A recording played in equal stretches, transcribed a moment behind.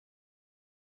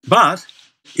But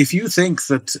if you think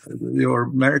that your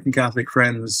American Catholic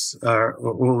friends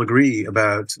all agree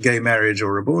about gay marriage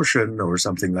or abortion or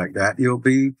something like that, you'll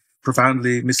be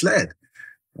profoundly misled,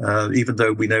 even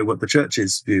though we know what the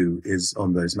church's view is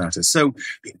on those matters. So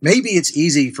maybe it's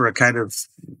easy for a kind of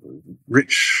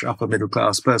rich upper middle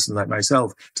class person like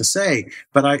myself to say,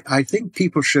 but I think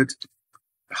people should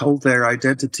hold their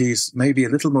identities maybe a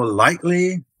little more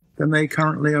lightly than they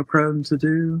currently are prone to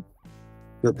do.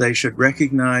 That they should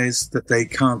recognize that they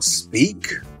can't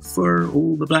speak for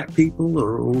all the black people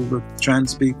or all the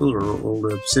trans people or all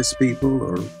the cis people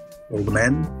or all the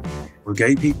men or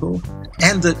gay people.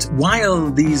 And that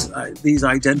while these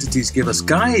identities give us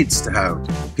guides to how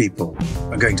people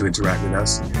are going to interact with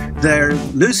us, they're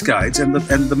loose guides, and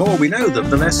the more we know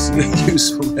them, the less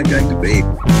useful they're going to be.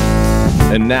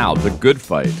 And now, The Good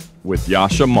Fight with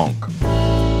Yascha Mounk.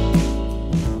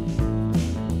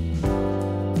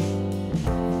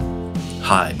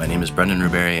 Hi, my name is Brendan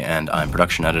Ruberry, and I'm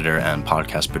production editor and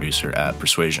podcast producer at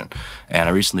Persuasion. And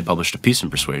I recently published a piece in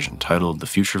Persuasion titled "The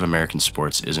Future of American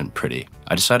Sports Isn't Pretty."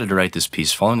 I decided to write this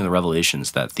piece following the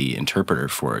revelations that the interpreter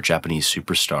for Japanese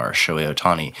superstar Shohei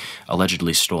Ohtani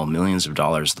allegedly stole millions of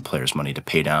dollars of the player's money to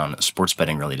pay down sports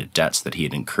betting-related debts that he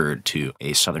had incurred to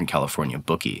a Southern California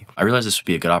bookie. I realized this would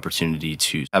be a good opportunity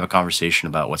to have a conversation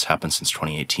about what's happened since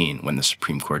 2018, when the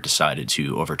Supreme Court decided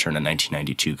to overturn a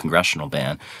 1992 congressional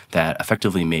ban that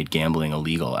effectively made gambling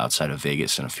illegal outside of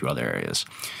Vegas and a few other areas.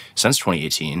 Since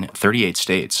 2018, 38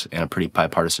 states, in a pretty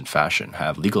bipartisan fashion,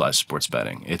 have legalized sports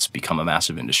betting. It's become a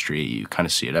massive industry. You kind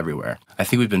of see it everywhere. I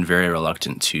think we've been very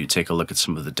reluctant to take a look at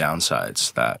some of the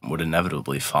downsides that would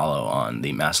inevitably follow on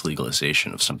the mass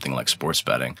legalization of something like sports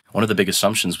betting. One of the big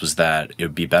assumptions was that it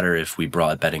would be better if we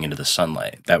brought betting into the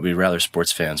sunlight, that we'd rather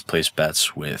sports fans place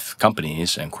bets with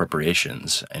companies and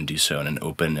corporations and do so in an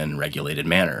open and regulated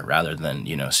manner, rather than,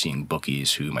 seeing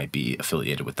bookies who might be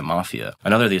affiliated with the mafia.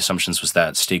 Another of the assumptions was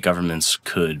that state governments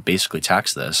could basically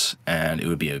tax this, and it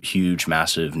would be a huge,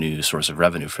 massive new source of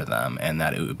revenue for them, and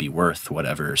that it would be worth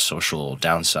whatever social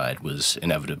downside was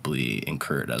inevitably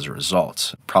incurred as a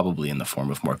result, probably in the form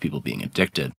of more people being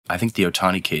addicted. I think the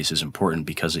Ohtani case is important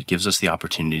because it gives us the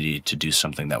opportunity to do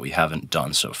something that we haven't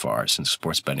done so far since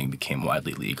sports betting became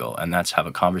widely legal, and that's have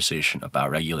a conversation about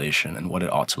regulation and what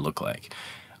it ought to look like.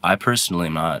 I personally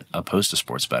am not opposed to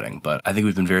sports betting, but I think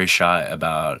we've been very shy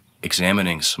about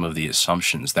examining some of the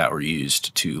assumptions that were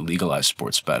used to legalize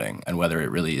sports betting and whether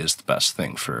it really is the best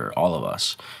thing for all of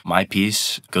us. My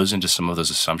piece goes into some of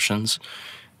those assumptions.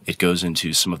 It goes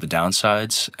into some of the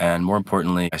downsides, and more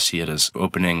importantly, I see it as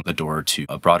opening the door to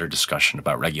a broader discussion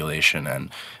about regulation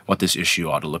and what this issue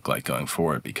ought to look like going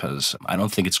forward, because I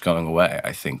don't think it's going away.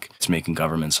 I think it's making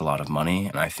governments a lot of money,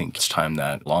 and I think it's time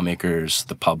that lawmakers,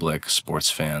 the public, sports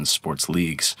fans, sports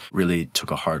leagues really took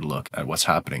a hard look at what's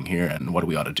happening here and what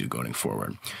we ought to do going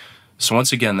forward. So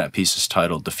once again, that piece is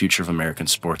titled "The Future of American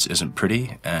Sports Isn't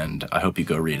Pretty," and I hope you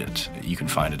go read it. You can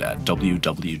find it at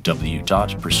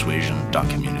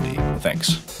www.persuasion.community.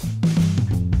 Thanks.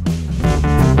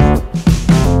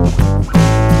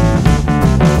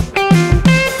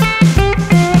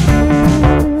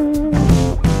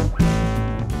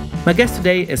 My guest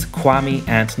today is Kwame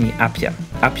Anthony Appiah.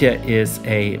 Appiah is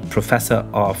a professor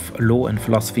of law and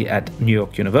philosophy at New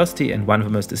York University and one of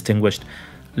the most distinguished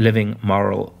living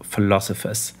moral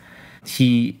philosophers.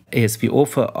 He is the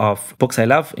author of books I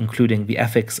love, including The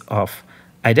Ethics of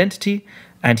Identity,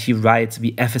 and he writes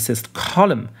the Ethicist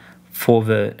column for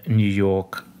the New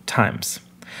York Times.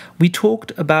 We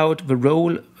talked about the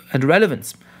role and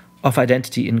relevance of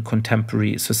identity in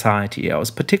contemporary society. I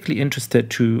was particularly interested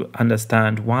to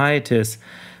understand why it is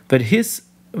that his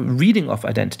reading of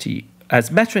identity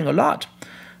as mattering a lot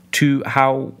to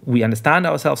how we understand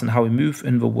ourselves and how we move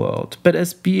in the world, but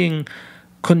as being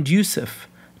conducive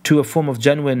to a form of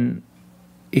genuine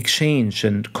exchange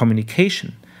and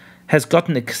communication, has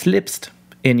gotten eclipsed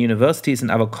in universities and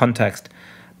other contexts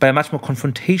by a much more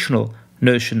confrontational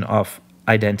notion of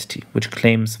identity, which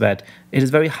claims that it is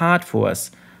very hard for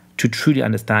us to truly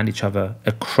understand each other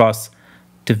across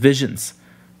divisions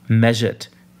measured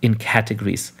in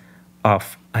categories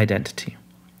of identity.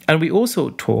 And we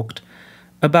also talked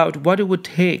about what it would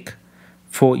take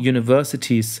for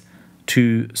universities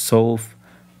to solve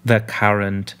the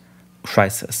current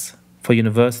crisis, for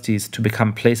universities to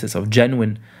become places of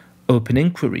genuine open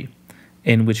inquiry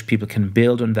in which people can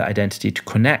build on their identity to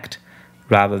connect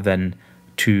rather than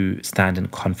to stand in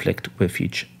conflict with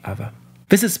each other.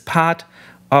 This is part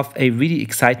of a really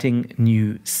exciting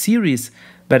new series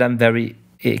that I'm very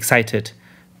excited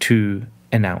to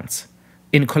announce.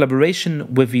 In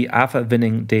collaboration with the Arthur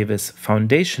Winning Davis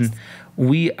Foundation,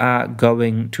 we are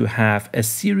going to have a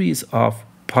series of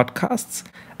podcasts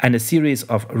and a series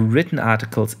of written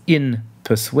articles in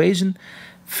Persuasion,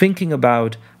 thinking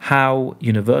about how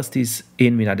universities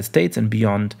in the United States and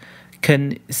beyond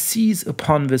can seize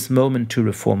upon this moment to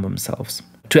reform themselves,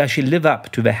 to actually live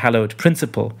up to the hallowed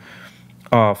principle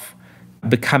of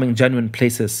becoming genuine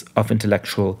places of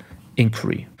intellectual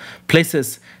inquiry,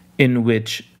 places in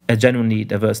which a genuinely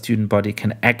diverse student body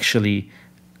can actually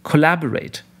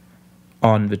collaborate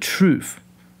on the truth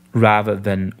rather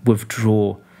than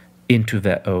withdraw into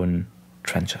their own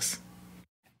trenches.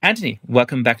 Anthony,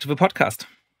 welcome back to the podcast.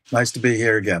 Nice to be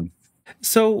here again.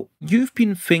 So you've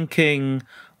been thinking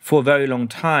for a very long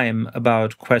time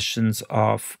about questions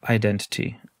of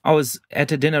identity. I was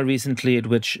at a dinner recently at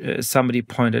which somebody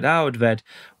pointed out that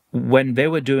when they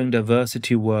were doing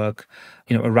diversity work,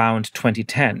 around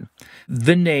 2010,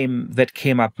 the name that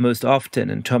came up most often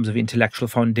in terms of intellectual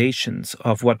foundations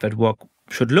of what that work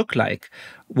should look like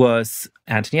was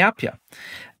Anthony Appiah.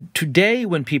 Today,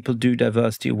 when people do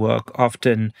diversity work,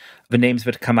 often the names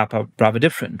that come up are rather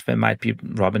different. There might be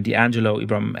Robin DiAngelo,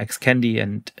 Ibram X. Kendi,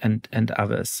 and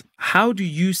others. How do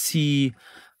you see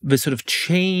the sort of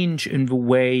change in the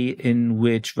way in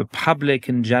which the public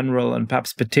in general, and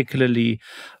perhaps particularly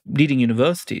leading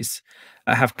universities,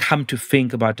 have come to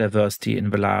think about diversity in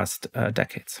the last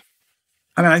decades?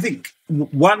 I think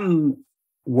one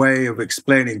way of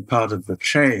explaining part of the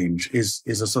change is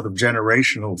a sort of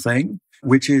generational thing,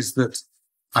 which is that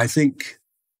I think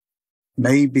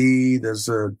maybe there's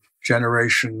a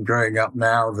generation growing up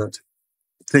now that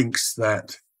thinks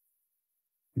that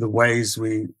the ways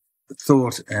we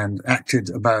thought and acted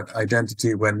about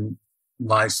identity when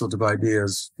my sort of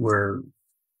ideas were,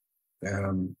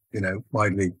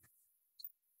 widely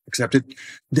accepted,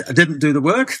 didn't do the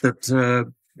work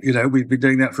that, we've been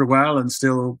doing that for a while, and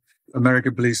still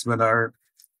American policemen are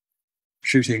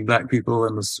shooting black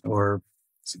people or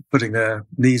putting their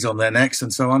knees on their necks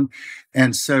and so on.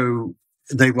 And so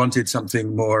they wanted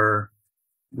something more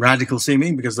radical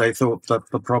seeming because they thought that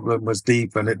the problem was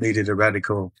deep and it needed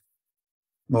a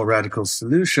more radical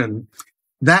solution.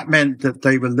 That meant that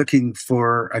they were looking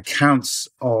for accounts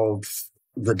of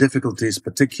the difficulties,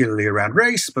 particularly around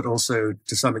race, but also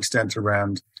to some extent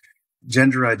around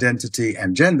gender identity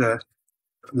and gender,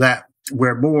 that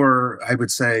were more, I would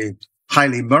say,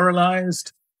 highly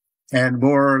moralized and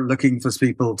more looking for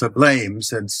people to blame,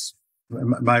 since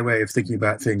my way of thinking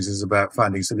about things is about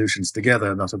finding solutions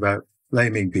together, not about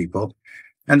blaming people.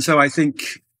 And so I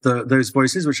think those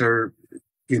voices, which are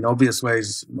in obvious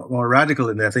ways more radical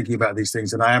in their thinking about these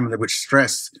things than I am, which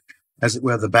stress, as it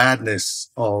were, the badness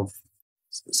of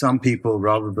some people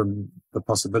rather than the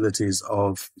possibilities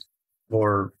of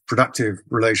more productive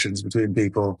relations between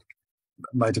people,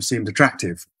 might have seemed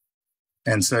attractive.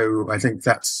 And so I think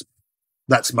that's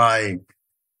my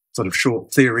sort of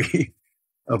short theory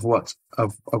of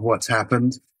what's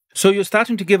happened. So you're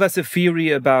starting to give us a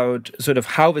theory about sort of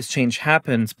how this change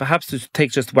happens. Perhaps to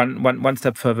take just one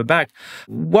step further back,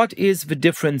 what is the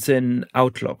difference in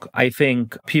outlook? I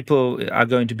think people are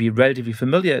going to be relatively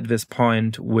familiar at this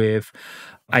point with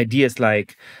ideas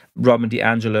like Robin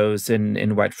DiAngelo's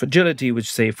in White Fragility, which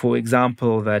say, for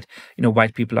example, that,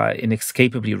 white people are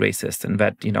inescapably racist, and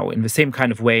that, in the same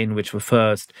kind of way in which the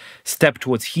first step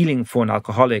towards healing for an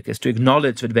alcoholic is to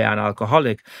acknowledge that they are an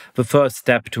alcoholic, the first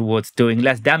step towards doing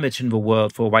less damage in the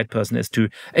world for a white person is to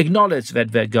acknowledge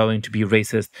that they're going to be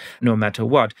racist no matter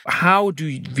what. How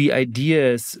do the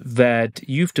ideas that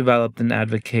you've developed and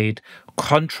advocate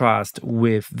contrast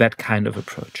with that kind of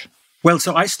approach? Well,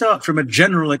 so I start from a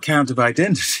general account of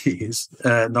identities,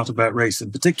 not about race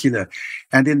in particular.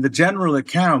 And in the general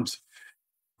account,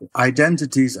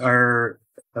 identities are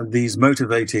these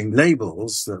motivating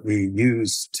labels that we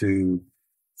use to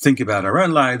think about our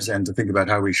own lives and to think about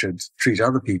how we should treat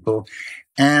other people.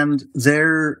 And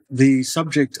they're the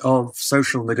subject of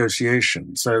social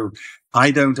negotiation. So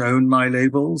I don't own my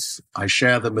labels. I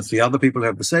share them with the other people who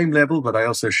have the same label, but I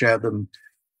also share them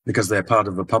because they're part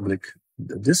of a public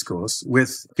discourse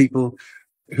with people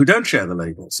who don't share the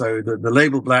label. So the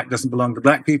label black doesn't belong to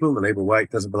black people. The label white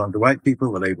doesn't belong to white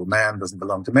people. The label man doesn't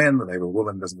belong to men. The label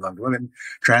woman doesn't belong to women.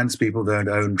 Trans people don't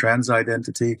own trans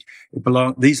identity.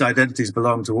 These identities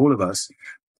belong to all of us.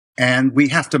 And we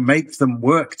have to make them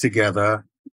work together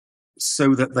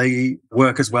so that they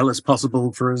work as well as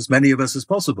possible for as many of us as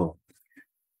possible.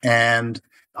 And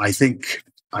I think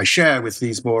I share with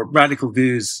these more radical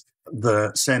views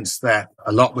the sense that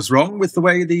a lot was wrong with the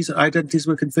way these identities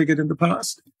were configured in the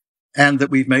past, and that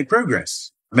we've made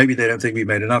progress. Maybe they don't think we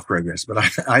made enough progress, but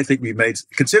I think we made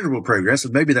considerable progress.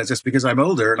 And maybe that's just because I'm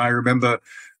older and I remember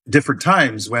different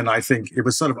times when I think it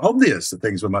was sort of obvious that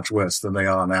things were much worse than they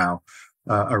are now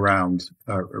around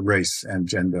race and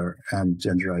gender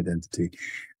identity.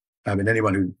 I mean,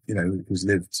 anyone who, who's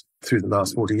lived through the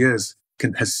last 40 years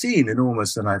has seen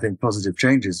enormous and I think positive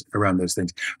changes around those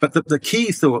things. But the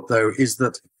key thought, though, is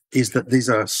that these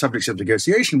are subjects of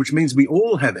negotiation, which means we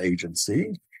all have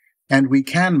agency and we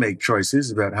can make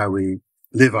choices about how we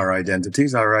live our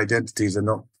identities. Our identities are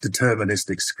not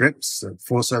deterministic scripts that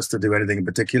force us to do anything in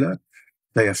particular.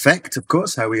 They affect, of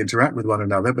course, how we interact with one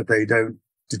another, but they don't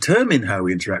determine how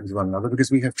we interact with one another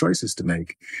because we have choices to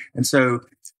make. And so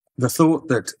the thought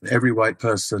that every white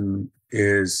person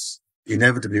is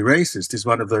inevitably racist is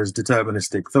one of those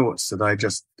deterministic thoughts that I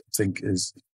just think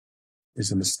is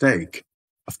a mistake.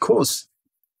 Of course,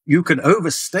 you can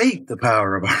overstate the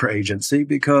power of our agency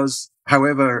because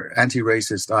however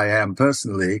anti-racist I am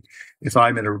personally, if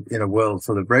I'm in a world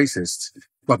full of racists,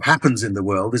 what happens in the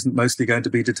world isn't mostly going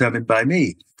to be determined by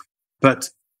me.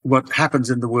 But what happens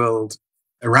in the world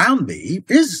around me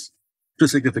is, to a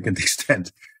significant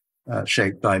extent,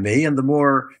 shaped by me. And the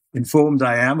more informed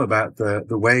I am about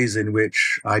the ways in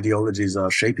which ideologies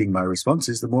are shaping my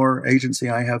responses, the more agency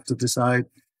I have to decide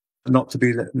not to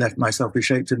be let myself be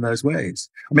shaped in those ways.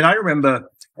 I mean, I remember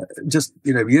just,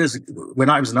 years ago, when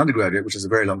I was an undergraduate, which is a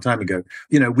very long time ago,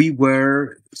 we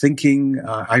were thinking,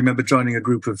 I remember joining a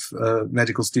group of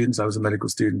medical students. I was a medical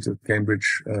student at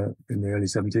Cambridge in the early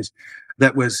 70s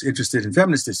that was interested in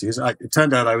feminist issues. It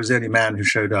turned out I was the only man who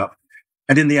showed up.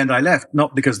 And in the end, I left,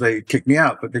 not because they kicked me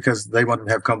out, but because they wanted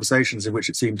to have conversations in which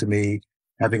it seemed to me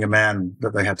having a man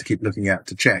that they had to keep looking at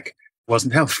to check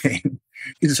wasn't helping.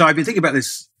 So I've been thinking about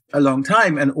this a long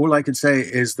time, and all I can say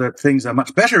is that things are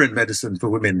much better in medicine for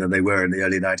women than they were in the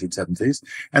early 1970s,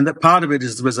 and that part of it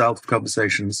is the result of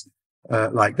conversations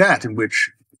like that, in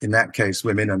which, in that case,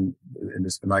 women, and in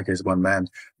my case, one man,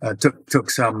 took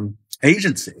some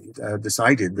agency,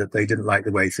 decided that they didn't like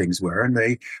the way things were, and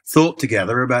they thought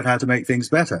together about how to make things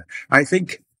better. I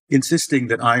think insisting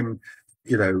that I'm,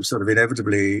 sort of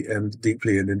inevitably and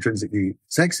deeply and intrinsically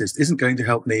sexist isn't going to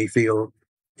help me feel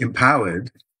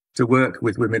empowered to work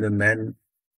with women and men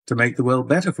to make the world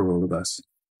better for all of us.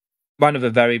 One of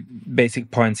the very basic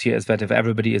points here is that if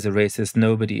everybody is a racist,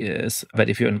 nobody is. That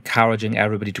if you're encouraging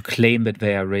everybody to claim that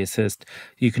they are racist,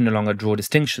 you can no longer draw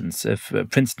distinctions. If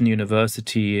Princeton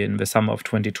University in the summer of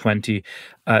 2020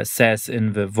 says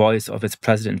in the voice of its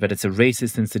president that it's a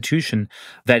racist institution,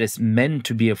 that is meant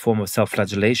to be a form of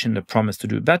self-flagellation, a promise to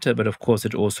do better. But of course,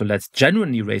 it also lets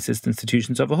genuinely racist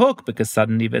institutions off a hook because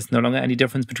suddenly there's no longer any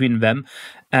difference between them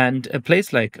and a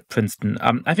place like Princeton.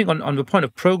 I think on the point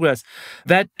of progress,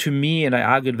 that to me, and I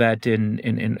argued that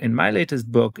in my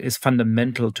latest book, is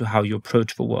fundamental to how you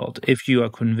approach the world. If you are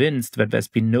convinced that there's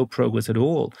been no progress at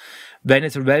all, then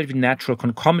it's a relatively natural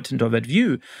concomitant of that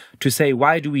view to say,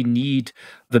 why do we need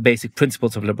the basic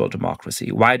principles of liberal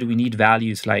democracy? Why do we need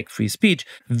values like free speech?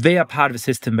 They are part of a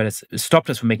system that has stopped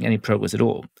us from making any progress at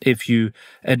all. If you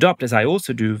adopt, as I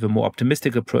also do, the more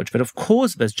optimistic approach, that of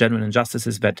course there's genuine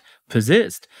injustices that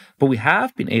persist, but we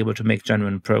have been able to make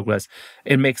genuine progress,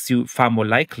 it makes you far more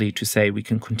likely to say we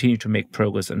can continue to make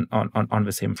progress on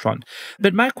the same front.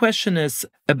 But my question is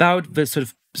about the sort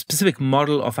of specific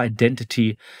model of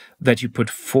identity that you put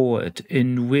forward,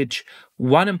 in which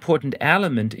one important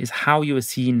element is how you are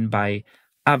seen by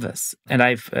others. And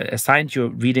I've assigned your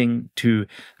reading to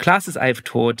classes I've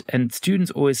taught, and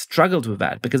students always struggled with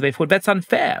that because they thought that's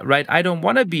unfair, right? I don't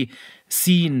want to be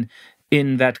seen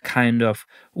in that kind of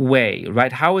way,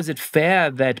 right? How is it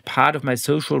fair that part of my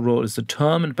social role is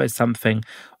determined by something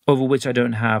over which I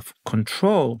don't have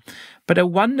control? But I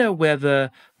wonder whether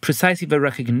precisely the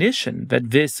recognition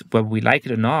that this, whether we like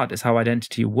it or not, is how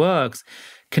identity works,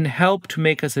 can help to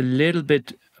make us a little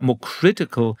bit more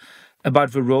critical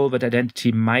about the role that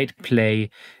identity might play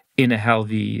in a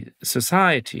healthy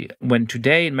society. When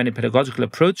today, in many pedagogical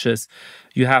approaches,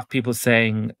 you have people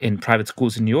saying in private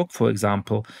schools in New York, for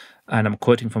example, and I'm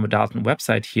quoting from a Dalton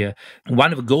website here,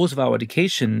 one of the goals of our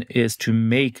education is to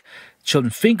make children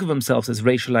think of themselves as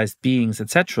racialized beings,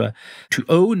 etc., to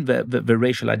own the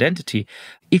racial identity.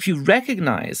 If you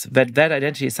recognize that that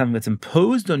identity is something that's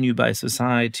imposed on you by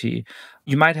society,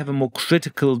 you might have a more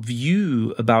critical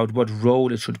view about what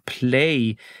role it should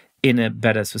play in a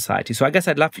better society. So I guess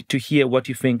I'd love to hear what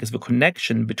you think is the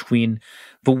connection between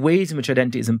the ways in which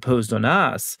identity is imposed on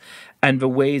us and the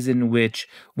ways in which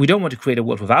we don't want to create a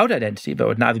world without identity, that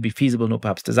would neither be feasible nor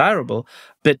perhaps desirable,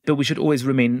 but we should always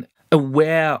remain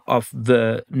aware of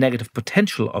the negative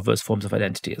potential of those forms of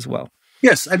identity as well.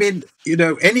 Yes, I mean,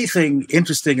 anything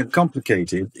interesting and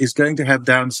complicated is going to have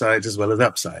downsides as well as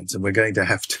upsides, and we're going to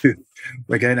have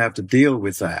to deal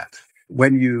with that.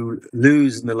 When you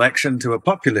lose an election to a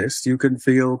populist, you can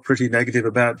feel pretty negative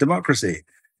about democracy.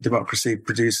 Democracy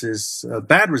produces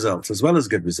bad results as well as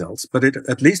good results, but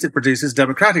at least it produces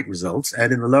democratic results.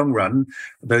 And in the long run,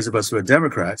 those of us who are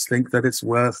Democrats think that it's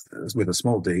worth, with a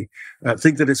small d,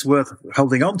 think that it's worth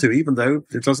holding on to, even though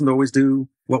it doesn't always do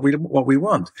what we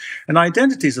want. And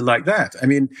identities are like that. I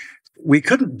mean, we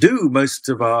couldn't do most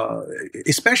of our,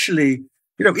 especially,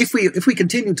 if we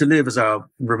continue to live as our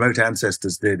remote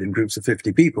ancestors did in groups of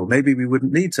 50 people, maybe we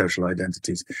wouldn't need social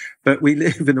identities. But we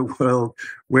live in a world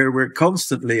where we're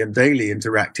constantly and daily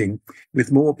interacting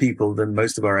with more people than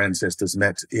most of our ancestors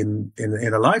met in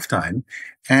a lifetime.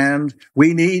 And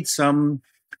we need some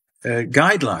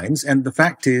guidelines. And the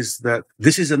fact is that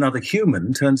this is another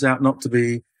human turns out not to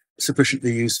be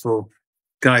sufficiently useful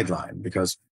guideline,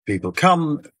 because people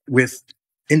come with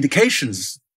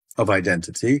indications of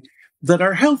identity that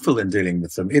are helpful in dealing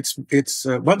with them. It's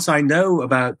once I know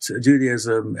about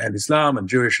Judaism and Islam and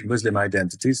Jewish and Muslim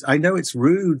identities, I know it's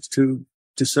rude to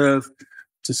serve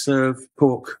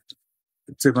pork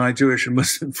to my Jewish and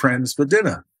Muslim friends for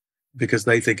dinner, because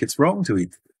they think it's wrong to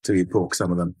eat pork,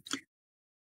 some of them.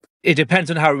 It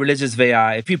depends on how religious they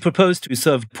are. If you propose to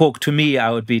serve pork to me, I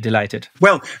would be delighted.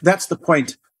 Well, that's the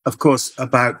point, of course,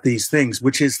 about these things,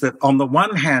 which is that on the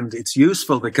one hand, it's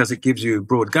useful because it gives you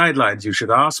broad guidelines. You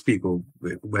should ask people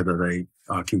whether they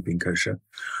are keeping kosher.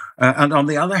 And on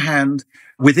the other hand,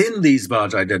 within these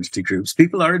large identity groups,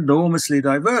 people are enormously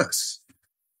diverse.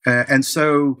 And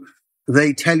so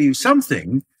they tell you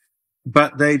something,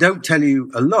 but they don't tell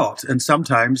you a lot. And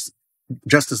sometimes,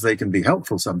 just as they can be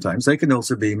helpful sometimes, they can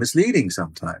also be misleading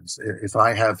sometimes. If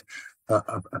I have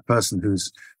a person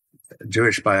who's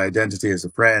Jewish by identity as a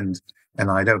friend,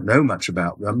 and I don't know much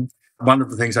about them, one of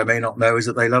the things I may not know is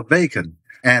that they love bacon.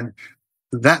 And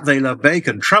that they love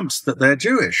bacon trumps that they're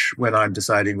Jewish when I'm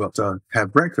deciding what to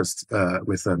have breakfast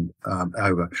with them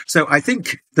over. So I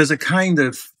think there's a kind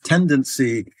of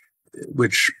tendency,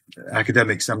 which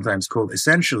academics sometimes call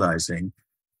essentializing,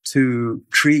 to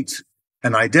treat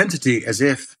an identity as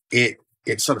if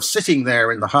it's sort of sitting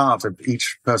there in the heart of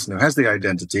each person who has the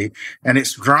identity, and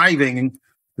it's driving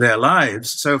their lives.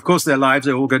 So, of course, their lives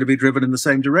are all going to be driven in the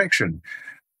same direction.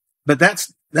 But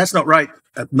that's not right,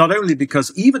 not only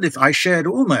because even if I shared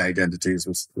all my identities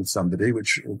with somebody,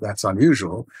 which that's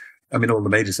unusual, I mean, all the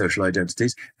major social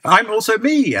identities, I'm also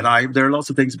me, and there are lots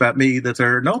of things about me that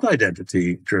are not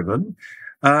identity driven.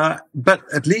 But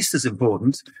at least as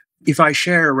important, if I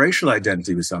share a racial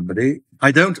identity with somebody,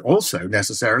 I don't also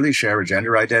necessarily share a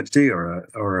gender identity or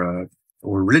a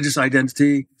religious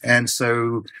identity. And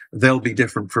so they'll be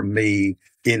different from me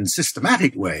in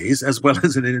systematic ways as well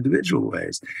as in individual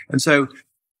ways. And so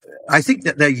I think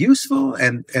that they're useful,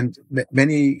 and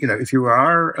many, if you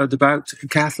are a devout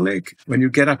Catholic, when you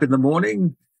get up in the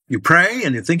morning, you pray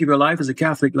and you think of your life as a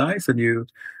Catholic life, and you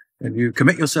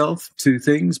commit yourself to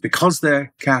things because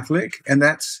they're Catholic, and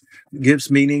that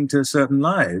gives meaning to certain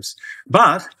lives.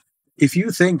 But if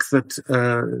you think that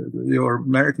your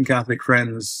American Catholic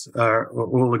friends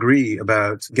all agree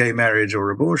about gay marriage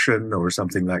or abortion or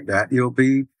something like that, you'll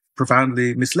be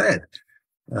profoundly misled,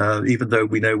 even though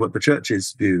we know what the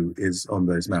church's view is on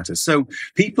those matters. So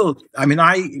people,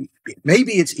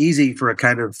 maybe it's easy for a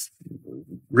kind of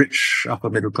rich upper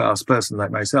middle class person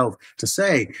like myself to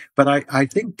say, but I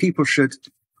think people should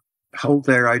hold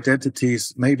their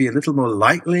identities maybe a little more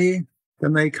lightly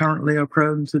than they currently are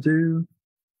prone to do.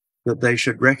 That they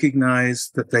should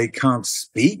recognize that they can't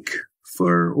speak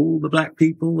for all the black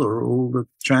people or all the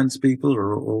trans people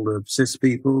or all the cis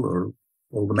people or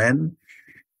all the men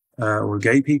or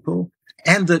gay people.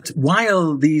 And that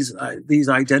while these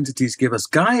identities give us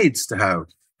guides to how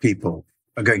people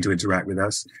are going to interact with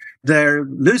us, they're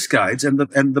loose guides, and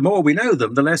the more we know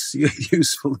them, the less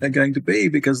useful they're going to be,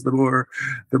 because the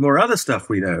more other stuff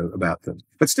we know about them.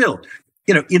 But still,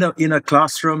 in a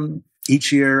classroom,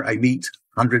 each year I meet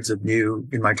hundreds of new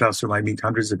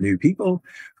people.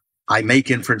 I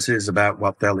make inferences about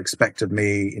what they'll expect of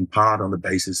me, in part on the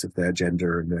basis of their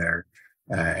gender and their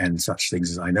and such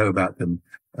things as I know about them,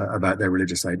 about their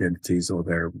religious identities or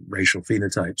their racial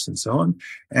phenotypes and so on.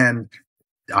 And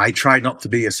I try not to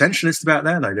be essentialist about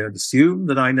that. I don't assume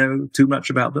that I know too much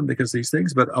about them because of these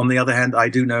things. But on the other hand, I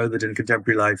do know that in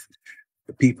contemporary life,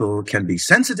 people can be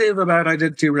sensitive about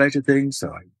identity-related things.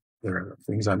 So there are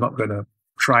things I'm not going to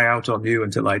try out on you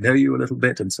until I know you a little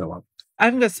bit, and so on. I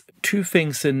think there's two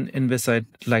things in this I'd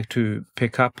like to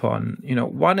pick up on.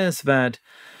 One is that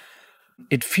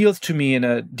It feels to me in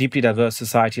a deeply diverse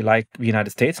society like the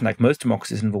United States and like most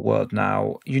democracies in the world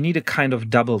now, you need a kind of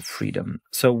double freedom.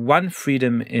 So one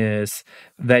freedom is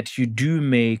that you do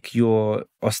make your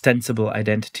ostensible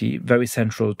identity very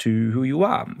central to who you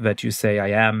are, that you say, I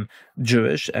am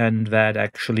Jewish, and that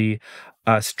actually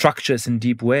structures in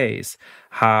deep ways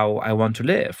how I want to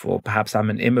live. Or perhaps I'm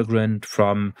an immigrant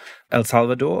from El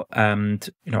Salvador and,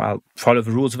 I'll follow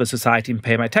the rules of a society and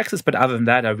pay my taxes. But other than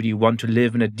that, I really want to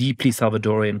live in a deeply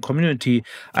Salvadorian community.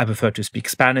 I prefer to speak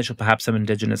Spanish or perhaps some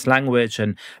indigenous language.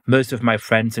 And most of my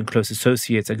friends and close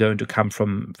associates are going to come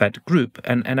from that group.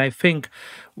 And I think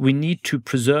we need to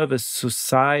preserve a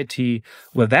society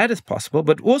where that is possible,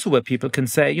 but also where people can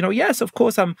say, yes, of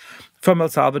course, I'm from El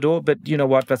Salvador, but you know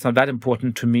what, that's not that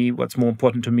important to me. What's more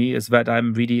important to me is that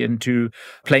I'm really into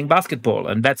playing basketball,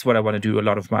 and that's what I want to do a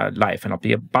lot of my life, and I'll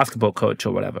be a basketball coach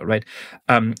or whatever, right?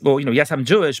 Or, yes, I'm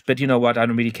Jewish, but you know what, I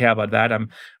don't really care about that. I'm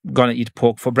going to eat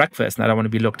pork for breakfast, and I don't want to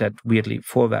be looked at weirdly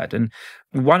for that. And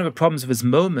one of the problems of this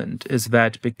moment is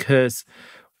that because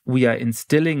we are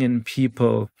instilling in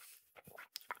people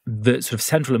the sort of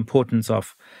central importance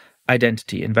of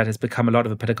identity, and that has become a lot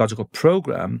of a pedagogical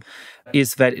program,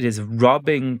 is that it is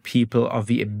robbing people of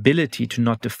the ability to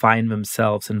not define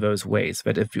themselves in those ways.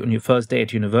 That if on your first day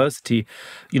at university,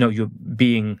 you're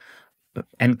being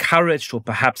encouraged or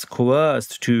perhaps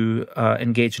coerced to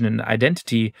engage in an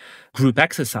identity group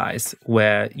exercise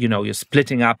where, you're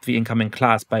splitting up the incoming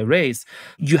class by race,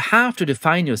 you have to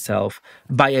define yourself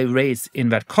by a race in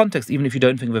that context, even if you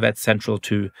don't think that that's central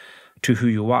to who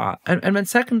you are. And then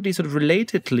secondly, sort of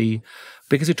relatedly,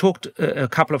 because you talked a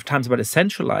couple of times about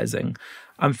essentializing,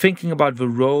 I'm thinking about the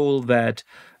role that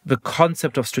the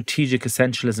concept of strategic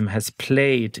essentialism has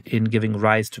played in giving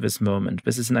rise to this moment.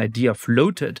 This is an idea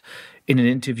floated in an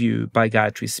interview by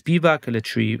Gayatri Spivak, a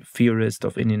literary theorist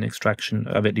of Indian extraction,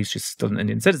 or at least she's still an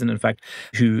Indian citizen, in fact,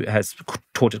 who has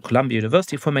taught at Columbia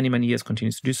University for many, many years,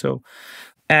 continues to do so.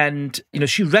 And,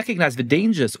 she recognized the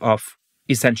dangers of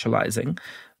essentializing,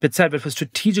 but said that for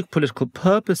strategic political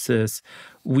purposes,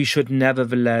 we should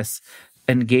nevertheless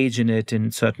engage in it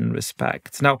in certain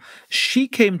respects. Now, she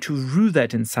came to rue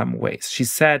that in some ways. She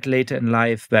said later in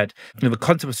life that the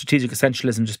concept of strategic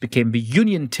essentialism just became the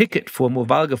union ticket for a more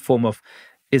vulgar form of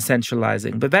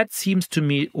essentializing. But that seems to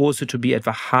me also to be at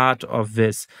the heart of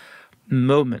this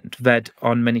moment, that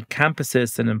on many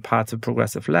campuses and in parts of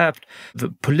progressive left, the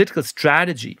political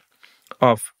strategy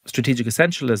of strategic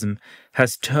essentialism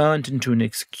has turned into an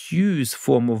excuse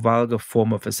for a more vulgar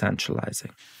form of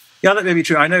essentializing. Yeah, that may be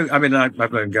true. I've known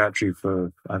Gayatri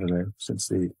for, since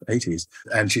the 80s.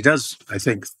 And she does, I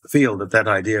think, feel that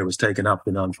idea was taken up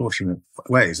in unfortunate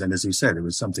ways. And as you said, it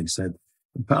was something said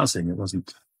in passing. It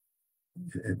wasn't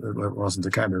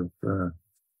a kind of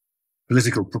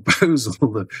political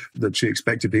proposal that she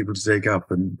expected people to take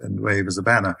up and wave as a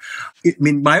banner.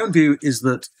 My own view is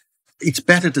that it's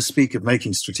better to speak of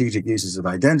making strategic uses of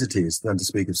identities than to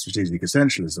speak of strategic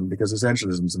essentialism, because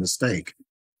essentialism is a mistake.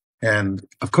 And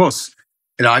of course,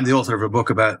 I'm the author of a book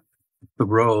about the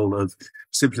role of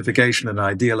simplification and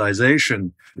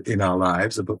idealization in our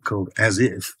lives, a book called As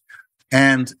If.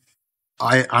 And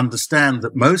I understand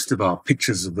that most of our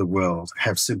pictures of the world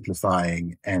have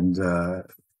simplifying and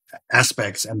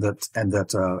aspects, and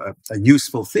that a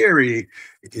useful theory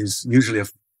is usually,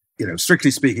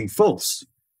 strictly speaking, false.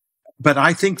 But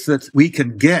I think that we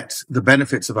can get the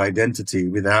benefits of identity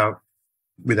without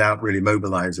really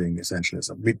mobilizing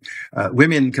essentialism.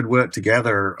 Women can work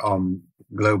together on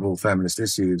global feminist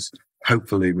issues,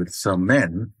 hopefully with some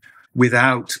men,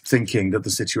 without thinking that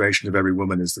the situation of every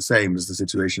woman is the same as the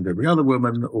situation of every other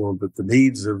woman, or that the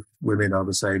needs of women are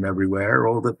the same everywhere,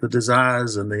 or that the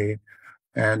desires and the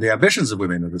ambitions of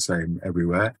women are the same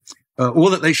everywhere, or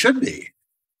that they should be.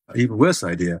 Even worse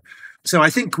idea. So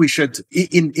I think we should,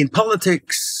 in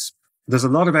politics, there's a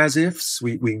lot of as-ifs.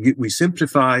 We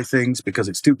simplify things because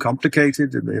it's too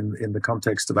complicated in the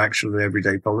context of actual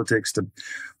everyday politics to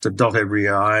dot every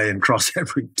I and cross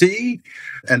every T.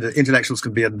 And intellectuals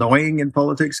can be annoying in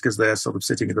politics because they're sort of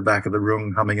sitting at the back of the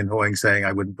room, humming and hawing, saying,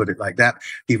 I wouldn't put it like that,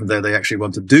 even though they actually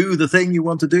want to do the thing you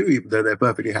want to do, even though they're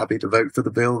perfectly happy to vote for the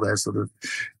bill. They're sort of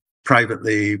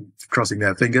privately crossing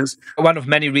their fingers. One of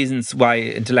many reasons why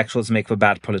intellectuals make for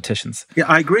bad politicians. Yeah,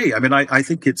 I agree. I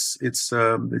think it's in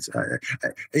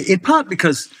part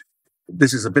because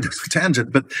this is a bit of a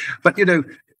tangent, but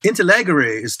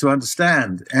intellegere is to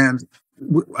understand, and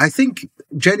I think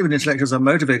genuine intellectuals are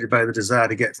motivated by the desire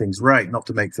to get things right, not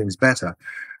to make things better.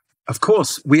 Of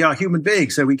course, we are human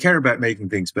beings, so we care about making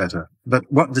things better.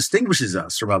 But what distinguishes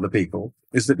us from other people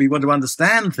is that we want to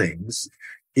understand things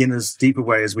in as deep a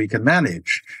way as we can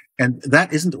manage. And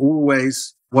that isn't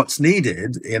always what's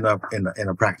needed in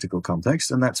a practical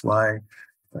context, and that's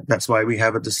why we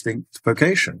have a distinct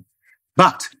vocation.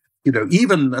 But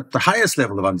even at the highest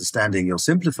level of understanding, you're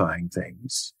simplifying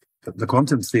things. The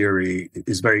quantum theory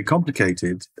is very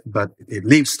complicated, but it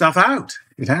leaves stuff out.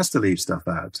 It has to leave stuff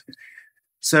out.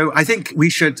 So I think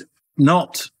we should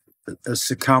not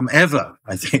succumb ever,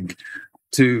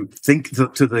 to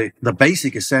the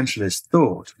basic essentialist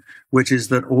thought, which is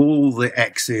that all the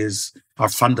X's are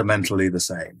fundamentally the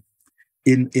same.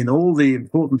 In all the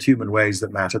important human ways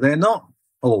that matter, they're not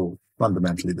all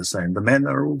fundamentally the same. The men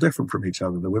are all different from each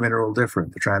other. The women are all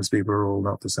different. The trans people are all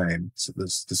not the same. So the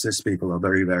cis people are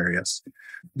very various.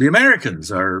 The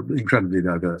Americans are incredibly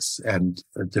diverse and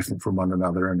different from one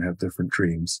another and have different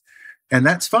dreams. And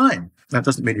that's fine. That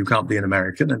doesn't mean you can't be an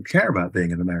American and care about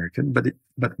being an American.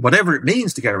 But whatever it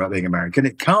means to care about being American,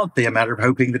 it can't be a matter of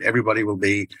hoping that everybody will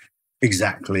be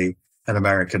exactly an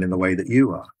American in the way that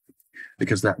you are,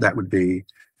 because that would be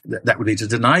to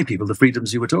deny people the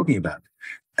freedoms you were talking about.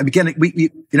 And again,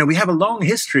 we have a long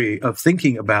history of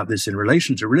thinking about this in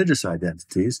relation to religious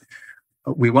identities.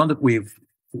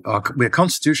 We're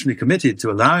constitutionally committed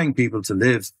to allowing people to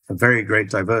live a very great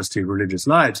diversity of religious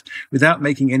lives without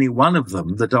making any one of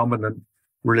them the dominant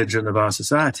religion of our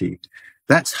society.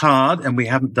 That's hard, and we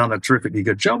haven't done a terrifically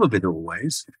good job of it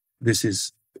always. This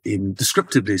is,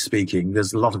 descriptively speaking,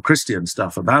 there's a lot of Christian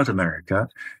stuff about America,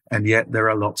 and yet there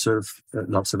are lots of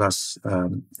us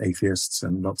atheists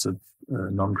and lots of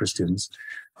non-Christians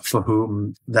for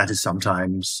whom that is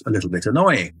sometimes a little bit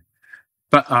annoying.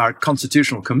 But our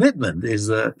constitutional commitment is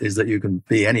that you can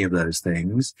be any of those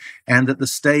things, and that the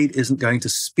state isn't going to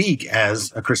speak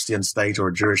as a Christian state or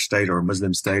a Jewish state or a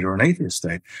Muslim state or an atheist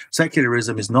state.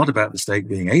 Secularism is not about the state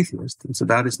being atheist. It's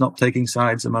about its not taking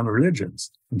sides among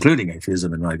religions, including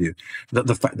atheism, in my view.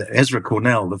 Ezra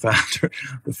Cornell,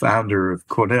 the founder of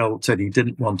Cornell, said he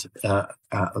didn't want a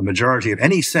majority of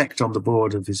any sect on the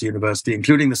board of his university,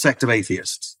 including the sect of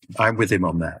atheists. I'm with him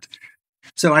on that.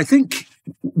 So I think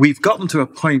we've gotten to a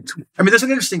point. There's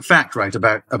an interesting fact, right,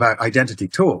 about identity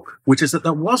talk, which is that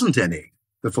there wasn't any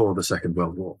before the Second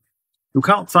World War. You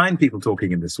can't find people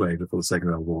talking in this way before the Second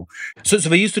World War. So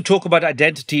we used to talk about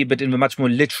identity, but in a much more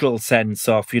literal sense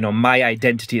of, my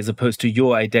identity as opposed to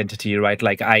your identity, right?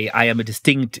 Like I am a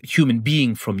distinct human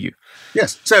being from you.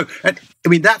 Yes. So,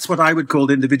 that's what I would call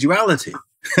individuality.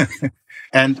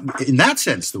 And in that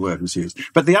sense, the word was used.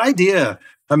 But the idea,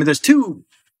 there's two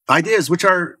ideas which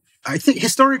are, I think,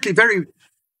 historically very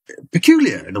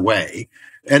peculiar in a way.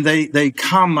 And they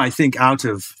come, I think, out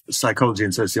of psychology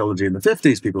and sociology in the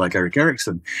 50s, people like Erik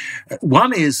Erikson.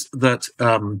 One is that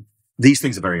these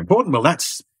things are very important. Well,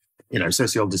 that's,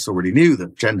 sociologists already knew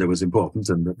that gender was important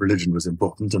and that religion was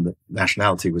important and that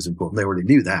nationality was important. They already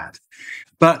knew that.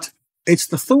 But it's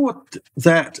the thought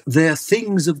that they're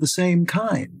things of the same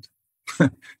kind,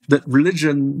 that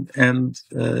religion and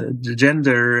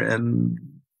gender and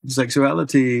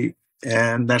sexuality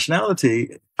and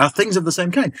nationality are things of the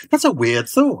same kind. That's a weird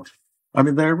thought.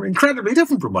 They're incredibly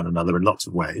different from one another in lots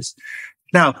of ways.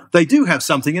 Now, they do have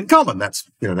something in common. That's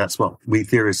what we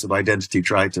theorists of identity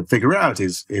try to figure out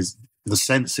is the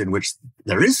sense in which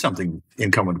there is something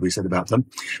in common to be said about them.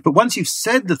 But once you've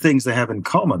said the things they have in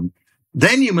common,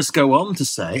 then you must go on to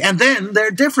say, and then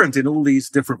they're different in all these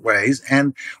different ways.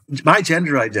 And my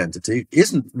gender identity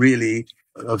isn't really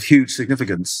of huge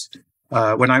significance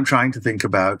when I'm trying to think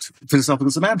about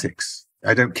philosophical semantics.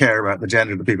 I don't care about the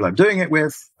gender of the people I'm doing it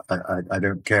with. I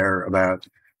don't care about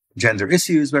gender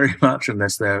issues very much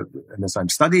unless I'm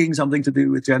studying something to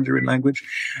do with gender in language.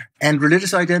 And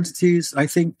religious identities, I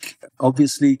think,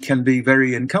 obviously can be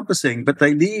very encompassing, but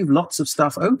they leave lots of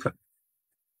stuff open.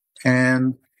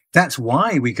 And that's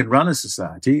why we can run a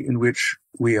society in which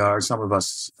we are, some of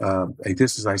us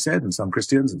atheists, as I said, and some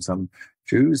Christians, and some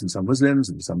Jews, and some Muslims,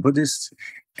 and some Buddhists,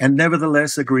 and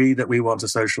nevertheless agree that we want a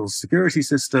social security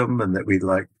system and that we'd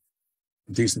like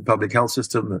a decent public health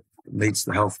system that meets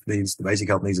the basic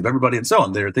health needs of everybody, and so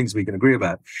on. There are things we can agree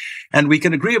about. And we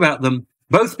can agree about them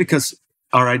both because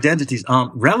our identities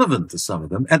aren't relevant to some of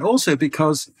them, and also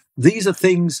because these are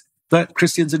things that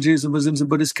Christians and Jews and Muslims and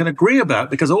Buddhists can agree about,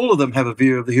 because all of them have a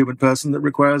view of the human person that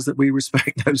requires that we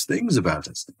respect those things about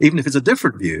us. Even if it's a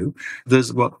different view,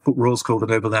 there's what Rawls called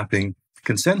an overlapping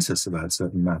consensus about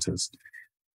certain matters.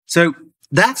 So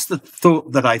that's the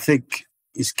thought that I think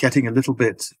is getting a little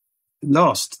bit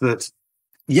lost, that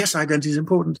yes, identity is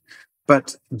important,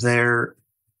 but they're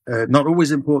not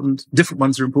always important. Different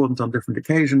ones are important on different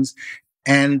occasions.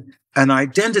 And an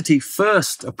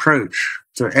identity-first approach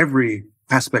to every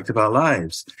aspect of our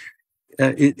lives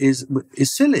is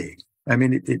silly.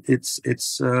 It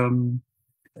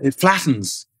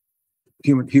flattens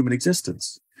human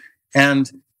existence.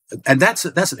 And that's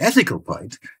an ethical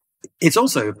point. It's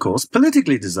also, of course,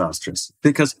 politically disastrous,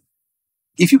 because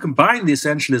if you combine the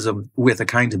essentialism with a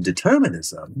kind of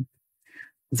determinism,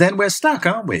 then we're stuck,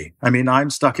 aren't we? I mean, I'm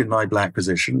stuck in my black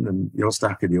position and you're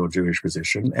stuck in your Jewish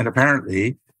position. And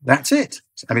apparently that's it.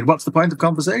 I mean, what's the point of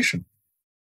conversation?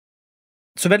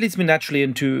 So that leads me naturally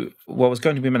into what was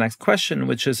going to be my next question,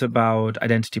 which is about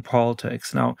identity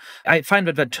politics. Now, I find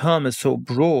that term is so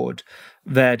broad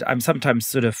that I'm sometimes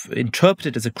sort of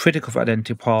interpreted as a critic of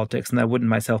identity politics, and I wouldn't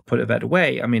myself put it that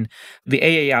way. I mean, the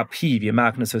AARP, the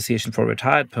American Association for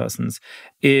Retired Persons,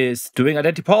 is doing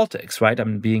identity politics, right? I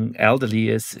mean, being elderly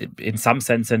is, in some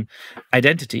sense, an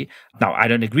identity. Now, I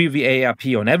don't agree with the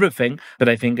AARP on everything, but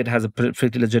I think it has a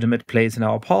perfectly legitimate place in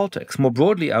our politics. More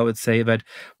broadly, I would say that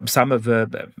some of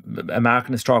the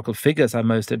American historical figures I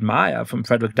most admire, from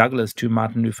Frederick Douglass to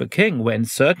Martin Luther King, were in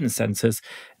certain senses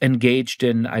engaged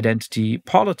in identity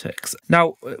politics.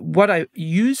 Now, what I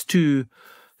used to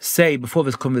say before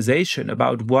this conversation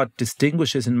about what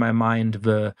distinguishes in my mind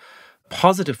the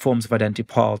positive forms of identity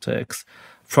politics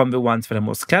from the ones that I'm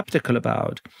more skeptical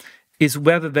about is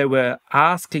whether they were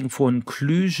asking for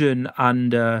inclusion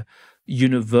under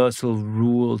universal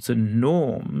rules and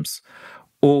norms,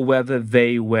 or whether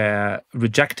they were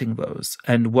rejecting those.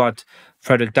 And what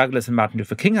Frederick Douglass and Martin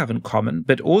Luther King have in common,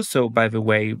 but also, by the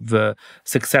way, the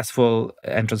successful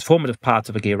and transformative parts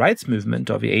of the gay rights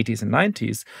movement of the 80s and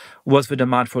 90s, was the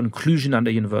demand for inclusion under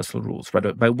universal rules.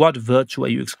 Right? By what virtue are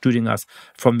you excluding us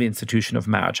from the institution of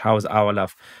marriage? How is our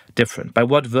love different? By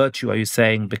what virtue are you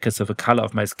saying, because of the color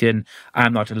of my skin,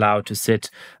 I'm not allowed to sit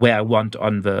where I want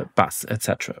on the bus,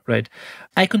 etc.? Right?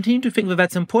 I continue to think that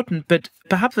that's important, but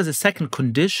perhaps there's a second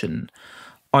condition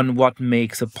on what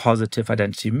makes a positive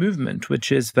identity movement,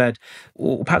 which is that,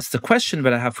 or perhaps the question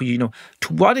that I have for you,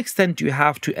 to what extent do you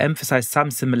have to emphasize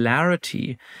some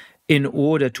similarity in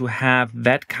order to have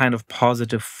that kind of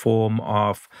positive form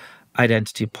of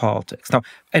identity politics? Now,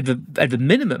 at the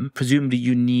minimum, presumably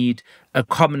you need a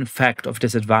common fact of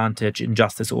disadvantage,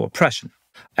 injustice, or oppression.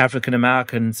 African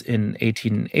Americans in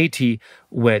 1880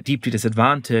 were deeply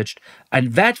disadvantaged,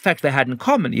 and that fact they had in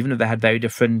common, even if they had very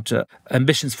different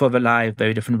ambitions for their life,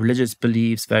 very different religious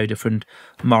beliefs, very different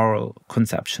moral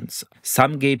conceptions.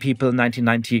 Some gay people in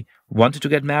 1990 wanted to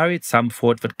get married. Some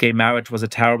thought that gay marriage was a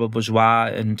terrible bourgeois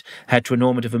and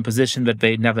heteronormative imposition that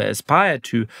they never aspired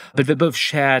to, but they both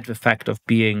shared the fact of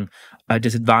being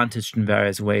disadvantaged in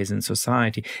various ways in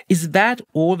society. Is that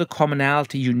all the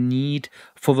commonality you need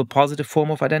for the positive form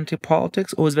of identity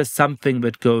politics, or is there something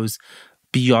that goes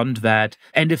beyond that?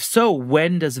 And if so,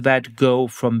 when does that go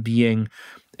from being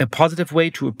a positive way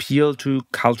to appeal to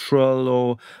cultural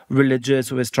or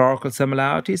religious or historical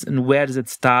similarities, and where does it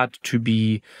start to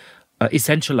be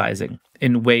essentializing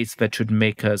in ways that should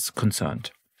make us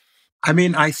concerned? I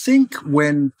mean, I think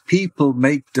when people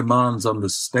make demands on the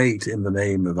state in the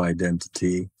name of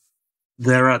identity,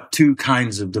 there are two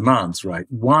kinds of demands, right?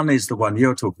 One is the one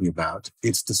you're talking about.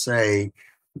 It's to say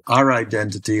our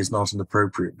identity is not an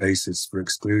appropriate basis for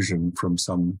exclusion from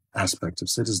some aspect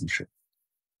of citizenship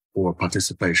or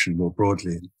participation more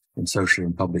broadly in social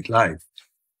and public life.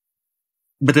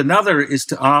 But another is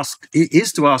to ask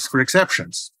for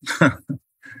exceptions,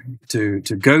 to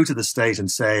go to the state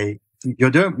and say,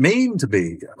 you don't mean to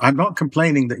be. I'm not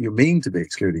complaining that you mean to be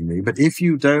excluding me, but if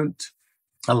you don't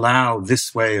allow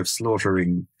this way of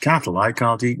slaughtering cattle, I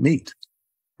can't eat meat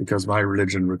because my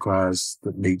religion requires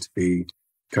that meat be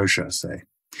kosher, say.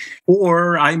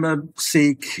 Or I'm a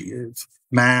Sikh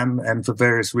man, and for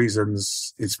various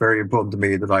reasons, it's very important to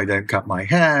me that I don't cut my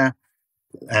hair,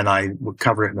 and I would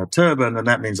cover it in a turban, and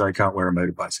that means I can't wear a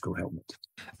motorbicycle helmet.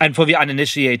 And for the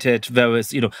uninitiated, there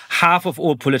was, half of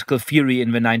all political theory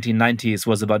in the 1990s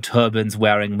was about turbans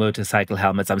wearing motorcycle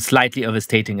helmets. I'm slightly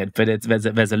overstating it, but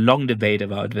there's a long debate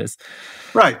about this.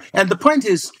 Right. And the point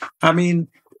is, I mean,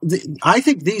 I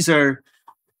think these are,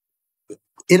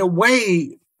 in a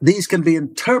way, these can be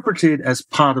interpreted as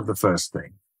part of the first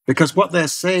thing. Because what they're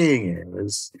saying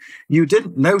is, you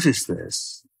didn't notice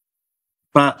this,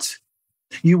 but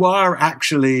you are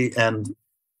actually, and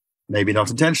maybe not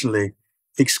intentionally,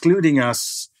 excluding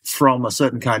us from a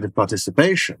certain kind of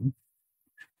participation,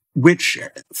 which,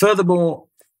 furthermore,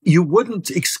 you wouldn't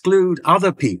exclude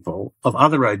other people of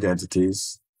other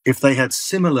identities if they had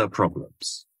similar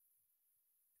problems.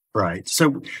 Right.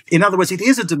 So, in other words, it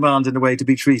is a demand in a way to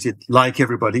be treated like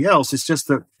everybody else. It's just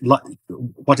that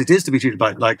what it is to be treated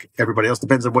like everybody else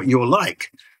depends on what you're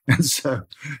like. And so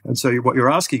what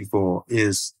you're asking for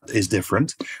is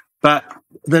different. But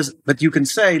you can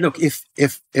say, look,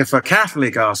 if a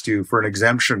Catholic asked you for an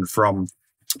exemption from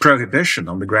prohibition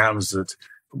on the grounds that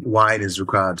wine is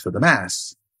required for the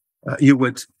mass, you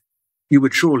would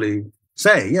surely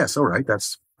say, yes, all right,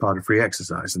 that's part of free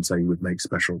exercise, and so you would make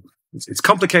special. It's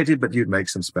complicated, but you'd make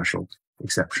some special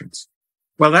exceptions.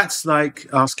 Well, that's like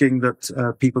asking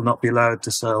that people not be allowed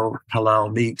to sell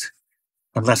halal meat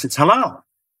unless it's halal.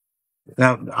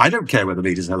 Now, I don't care whether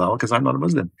meat is halal because I'm not a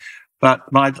Muslim, but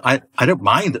I don't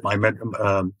mind that my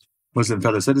Muslim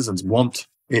fellow citizens want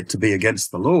it to be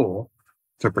against the law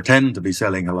to pretend to be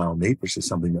selling halal meat, which is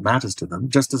something that matters to them,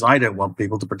 just as I don't want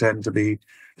people to pretend to be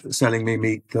selling me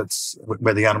meat that's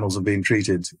where the animals are being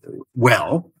treated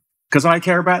well, because I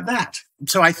care about that.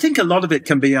 So I think a lot of it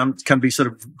can be sort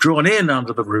of drawn in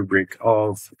under the rubric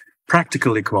of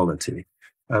practical equality.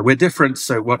 We're different,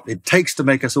 so what it takes to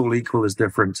make us all equal is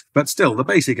different. But still, the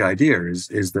basic idea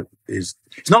is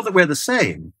it's not that we're the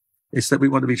same. It's that we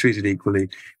want to be treated equally,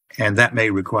 and that may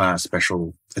require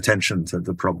special attention to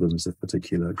the problems of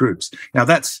particular groups. Now,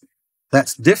 that's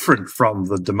different from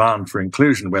the demand for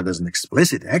inclusion, where there's an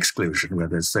explicit exclusion, where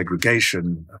there's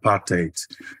segregation, apartheid,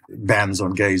 bans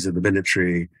on gays in the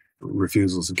military,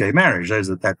 refusals of gay marriage.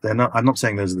 I'm not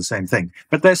saying those are the same thing,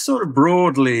 but they're sort of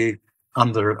broadly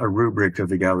under a rubric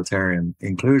of egalitarian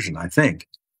inclusion, I think.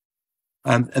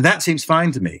 And that seems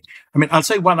fine to me. I mean, I'll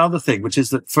say one other thing, which is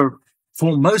that for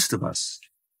most of us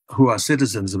who are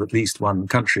citizens of at least one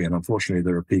country, and unfortunately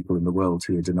there are people in the world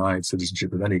who are denied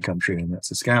citizenship of any country, and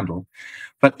that's a scandal.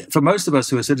 But for most of us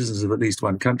who are citizens of at least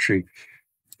one country,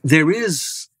 there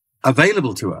is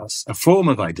available to us a form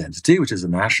of identity, which is a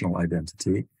national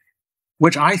identity,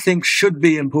 which I think should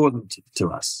be important to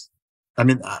us. I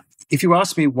mean, if you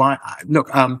ask me why, look,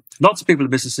 lots of people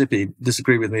in Mississippi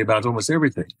disagree with me about almost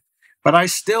everything. But I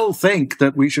still think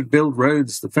that we should build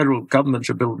roads, the federal government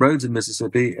should build roads in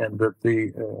Mississippi, and that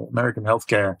the American Health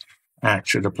Care Act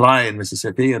should apply in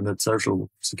Mississippi, and that Social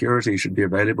Security should be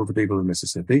available to people in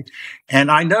Mississippi.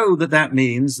 And I know that that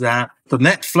means that the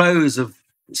net flows of,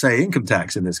 say, income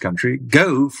tax in this country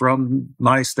go from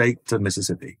my state to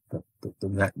Mississippi.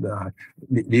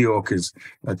 New York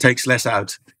takes less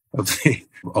out of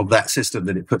that system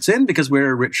than it puts in because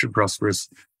we're a rich and prosperous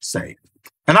state.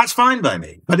 And that's fine by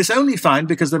me, but it's only fine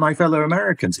because they're my fellow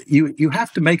Americans. You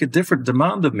have to make a different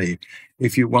demand of me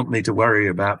if you want me to worry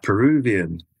about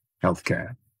Peruvian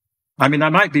healthcare. I mean, I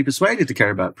might be persuaded to care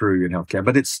about Peruvian healthcare,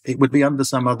 but it would be under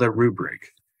some other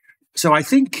rubric. So I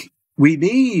think we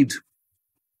need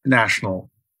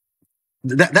national.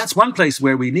 That's one place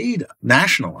where we need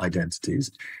national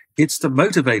identities. It's to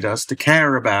motivate us to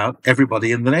care about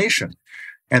everybody in the nation.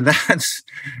 And that's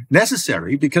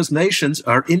necessary because nations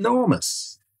are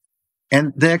enormous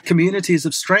and they're communities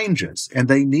of strangers and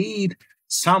they need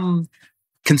some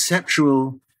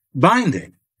conceptual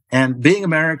binding. And being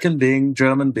American, being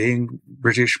German, being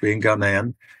British, being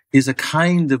Ghanaian is a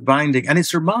kind of binding, and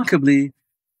it's remarkably,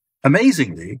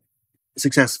 amazingly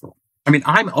successful. I mean,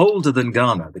 I'm older than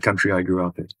Ghana, the country I grew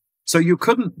up in. So you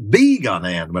couldn't be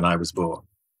Ghanaian when I was born.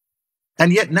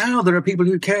 And yet now there are people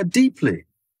who care deeply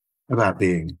about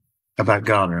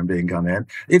Ghana and being Ghanaian.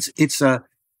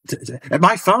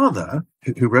 My father,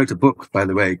 who wrote a book, by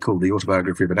the way, called The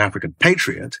Autobiography of an African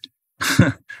Patriot,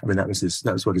 I mean, that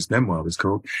was what his memoir was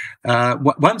called,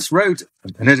 once wrote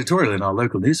an editorial in our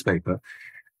local newspaper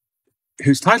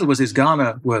whose title was, "Is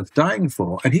Ghana Worth Dying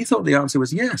For?" And he thought the answer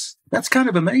was yes. That's kind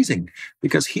of amazing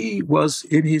because he was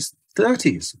in his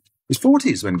 30s, his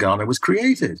 40s when Ghana was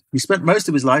created. He spent most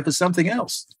of his life as something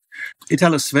else.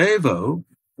 Italo Svevo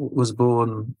was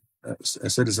born a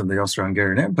citizen of the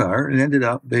Austro-Hungarian Empire and ended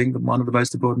up being one of the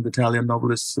most important Italian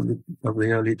novelists of the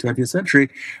early 20th century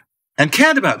and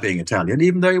cared about being Italian,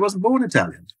 even though he wasn't born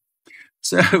Italian.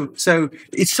 So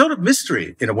it's sort of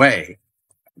mystery, in a way,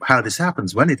 how this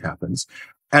happens, when it happens.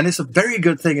 And it's a very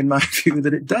good thing, in my view,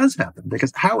 that it does happen,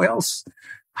 because how else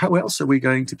are we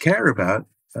going to care about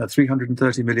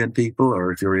 330 million people,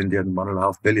 or if you're Indian,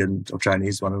 1.5 billion, or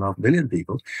Chinese, 1.5 billion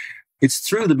people? It's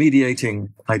through the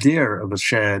mediating idea of a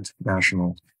shared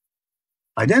national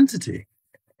identity.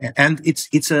 And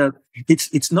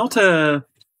it's not a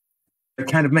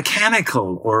kind of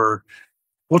mechanical or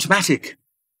automatic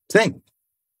thing.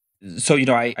 So,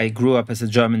 I grew up as a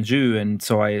German Jew, and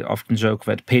so I often joke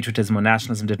that patriotism or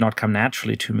nationalism did not come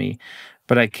naturally to me.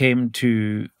 But I came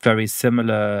to very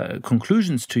similar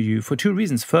conclusions to you for two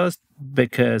reasons. First,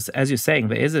 because, as you're saying,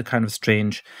 there is a kind of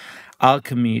strange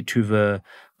alchemy to the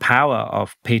power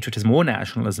of patriotism or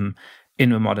nationalism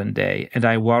in the modern day. And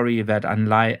I worry that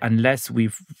unless we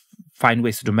find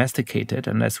ways to domesticate it,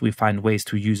 unless we find ways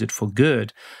to use it for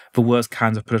good, the worst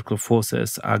kinds of political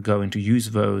forces are going to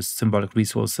use those symbolic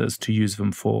resources to use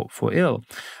them for ill.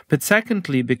 But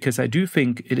secondly, because I do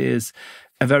think it is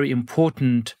a very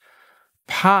important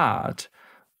part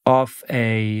of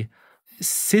a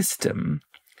system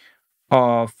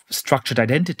of structured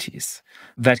identities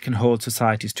that can hold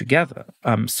societies together.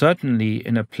 Certainly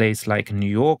in a place like New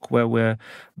York, where we're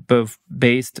both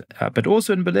based, but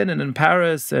also in Berlin and in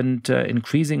Paris, and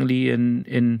increasingly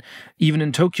in even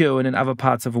in Tokyo and in other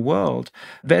parts of the world,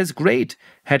 there's great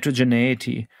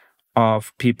heterogeneity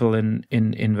of people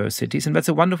in those cities. And that's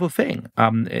a wonderful thing.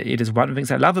 It is one of the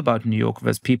things I love about New York.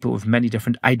 There's people with many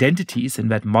different identities in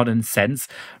that modern sense,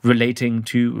 relating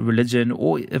to religion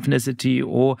or ethnicity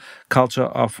or culture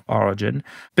of origin.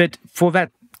 But for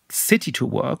that city to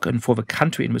work and for the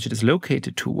country in which it is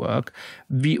located to work,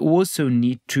 we also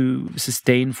need to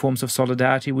sustain forms of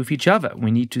solidarity with each other.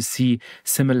 We need to see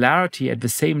similarity at the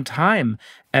same time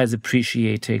as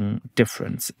appreciating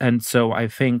difference. And so I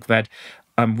think that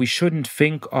we shouldn't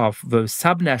think of those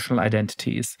subnational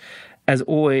identities as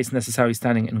always necessarily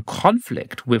standing in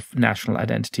conflict with national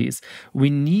identities.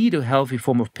 We need a healthy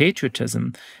form of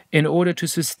patriotism in order to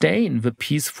sustain the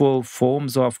peaceful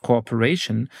forms of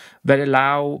cooperation that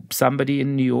allow somebody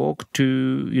in New York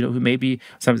to, who maybe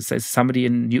somebody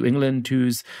in New England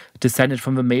who's descended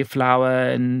from the Mayflower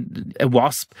and a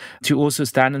wasp, to also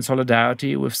stand in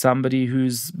solidarity with somebody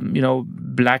who's,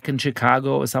 black in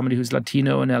Chicago or somebody who's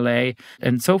Latino in LA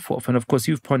and so forth. And of course,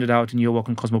 you've pointed out in your work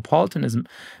on cosmopolitanism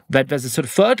that there's a sort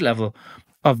of third level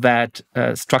of that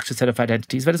structured set of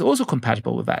identities that is also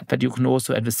compatible with that you can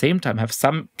also at the same time have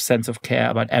some sense of care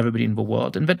about everybody in the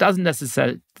world. And that doesn't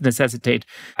necessitate,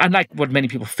 unlike what many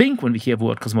people think when we hear the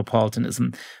word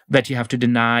cosmopolitanism, that you have to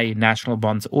deny national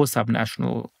bonds or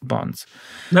subnational bonds.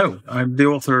 No, I'm the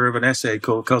author of an essay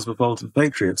called Cosmopolitan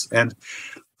Patriots. And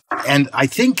I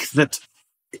think that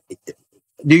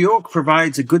New York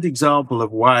provides a good example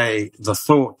of why the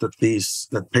thought that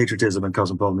patriotism and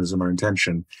cosmopolitanism are in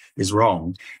tension is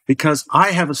wrong, because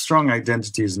I have a strong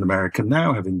identity as an American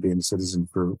now, having been a citizen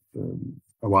for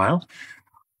a while.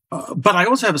 But I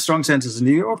also have a strong sense as a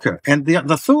New Yorker. And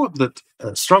the thought that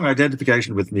strong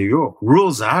identification with New York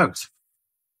rules out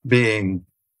being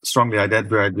strongly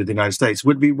identified with the United States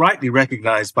would be rightly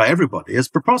recognized by everybody as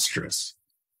preposterous.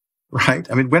 Right?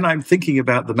 I mean, when I'm thinking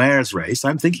about the mayor's race,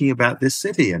 I'm thinking about this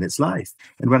city and its life.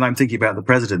 And when I'm thinking about the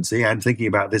presidency, I'm thinking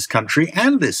about this country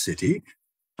and this city.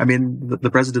 I mean, the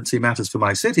presidency matters for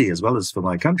my city as well as for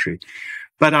my country.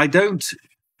 But I don't,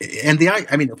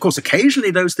 of course,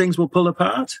 occasionally those things will pull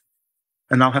apart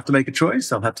and I'll have to make a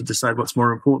choice. I'll have to decide what's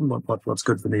more important, what's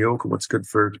good for New York or what's good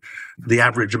for the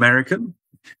average American.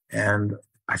 And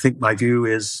I think my view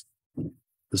is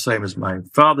the same as my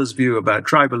father's view about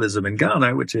tribalism in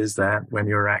Ghana, which is that when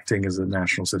you're acting as a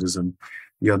national citizen,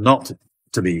 you're not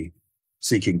to be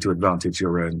seeking to advantage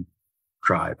your own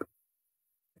tribe.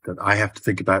 That I have to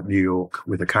think about New York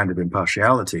with a kind of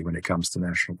impartiality when it comes to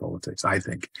national politics, I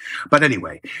think. But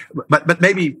anyway, but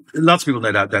maybe lots of people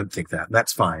no doubt don't think that.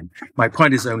 That's fine. My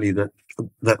point is only that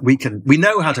we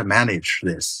know how to manage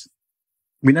this.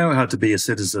 We know how to be a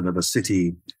citizen of a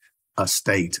city, a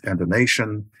state, and a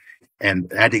nation.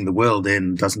 And adding the world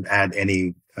in doesn't add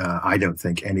any, I don't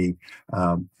think, any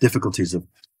difficulties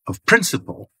of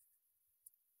principle.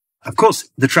 Of course,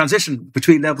 the transition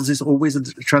between levels is always a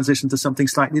transition to something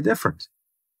slightly different.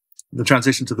 The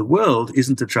transition to the world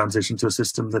isn't a transition to a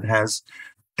system that has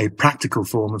a practical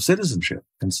form of citizenship.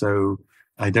 And so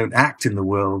I don't act in the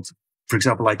world. For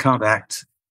example, I can't act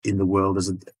in the world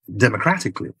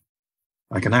democratically.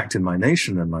 I can act in my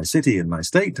nation and my city and my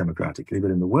state democratically,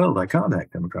 but in the world I can't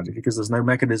act democratically because there's no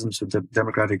mechanisms for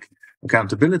democratic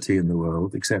accountability in the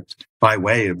world except by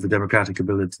way of the democratic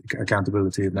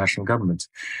accountability of national governments.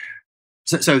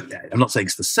 So I'm not saying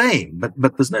it's the same,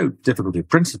 but there's no difficulty of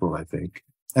principle, I think.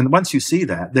 And once you see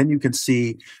that, then you can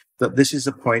see that this is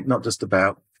a point not just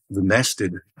about the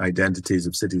nested identities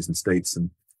of cities and states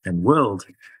and world,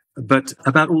 but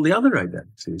about all the other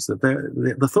identities, that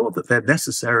the thought that they're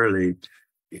necessarily,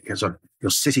 you're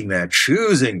sitting there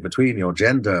choosing between your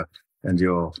gender and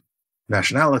your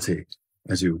nationality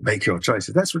as you make your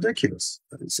choices. That's ridiculous.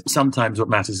 Sometimes what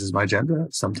matters is my gender.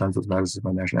 Sometimes what matters is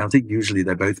my nationality. Usually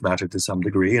they both matter to some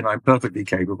degree, and I'm perfectly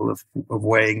capable of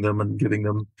weighing them and giving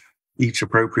them each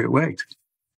appropriate weight.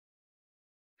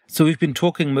 So we've been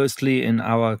talking mostly in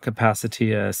our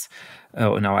capacity as,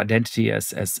 in our identity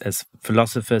as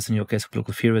philosophers, in your case,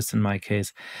 political theorists, in my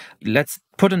case. Let's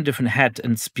put on a different hat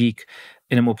and speak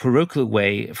in a more parochial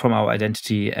way from our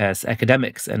identity as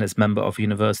academics and as member of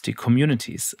university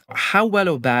communities. How well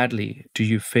or badly do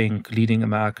you think leading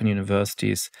American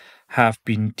universities have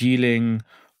been dealing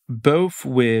both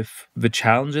with the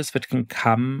challenges that can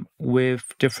come with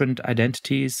different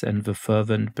identities and the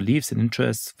fervent beliefs and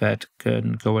interests that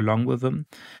can go along with them,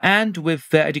 and with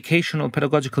their educational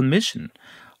pedagogical mission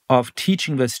of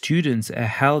teaching their students a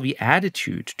healthy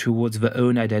attitude towards their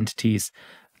own identities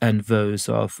and those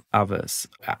of others.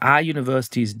 Are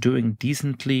universities doing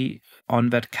decently on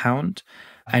that count?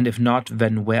 And if not,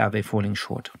 then where are they falling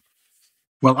short?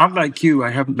 Well, unlike you, I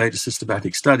haven't made a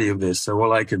systematic study of this, so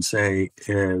all I can say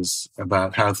is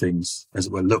about how things, as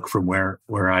it were, look from where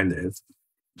I live.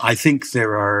 I think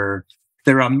there are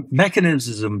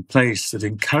mechanisms in place that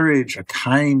encourage a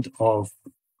kind of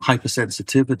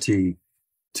hypersensitivity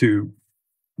to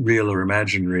real or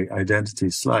imaginary identity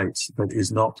slights that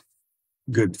is not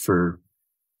good for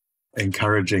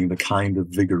encouraging the kind of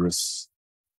vigorous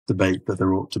debate that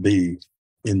there ought to be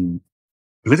in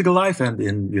political life and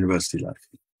in university life.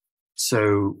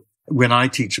 So when I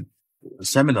teach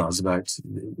seminars about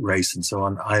race and so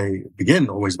on, I begin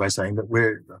always by saying that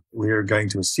we're going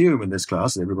to assume in this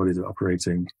class that everybody's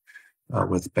operating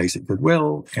with basic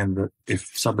goodwill, and that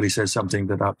if somebody says something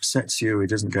that upsets you,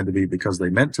 it isn't going to be because they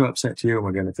meant to upset you. And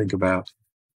we're going to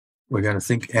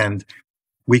think, and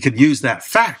we can use that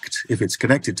fact, if it's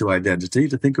connected to identity,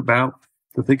 to think about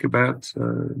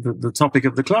the topic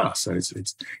of the class. So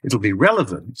it'll be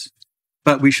relevant,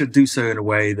 but we should do so in a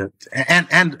way that,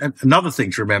 and another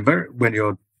thing to remember when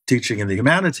you're teaching in the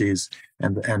humanities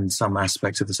and some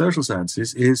aspects of the social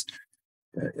sciences is,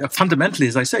 fundamentally,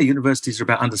 as I say, universities are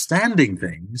about understanding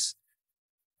things.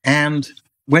 And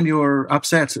when you're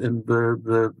upset and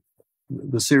the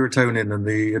serotonin and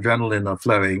the adrenaline are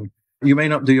flowing, you may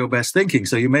not do your best thinking.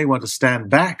 So you may want to stand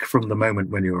back from the moment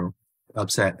when you're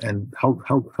upset and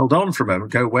hold on for a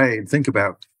moment, go away and think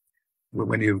about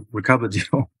when you've recovered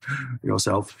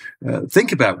yourself,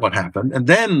 think about what happened and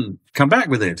then come back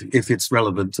with it if it's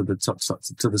relevant to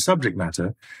the subject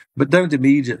matter, but don't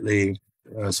immediately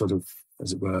sort of,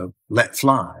 as it were, let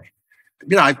fly.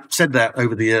 I've said that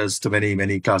over the years to many,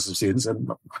 many classes of students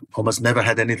and almost never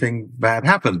had anything bad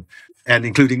happen, and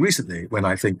including recently when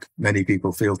I think many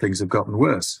people feel things have gotten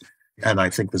worse. And I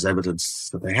think there's evidence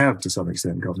that they have to some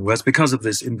extent gotten worse because of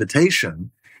this invitation,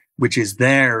 which is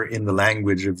there in the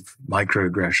language of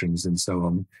microaggressions and so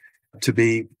on, to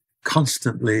be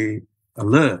constantly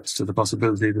alert to the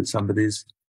possibility that somebody's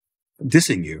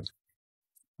dissing you.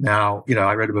 Now,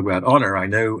 I read a book about honor. I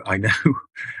know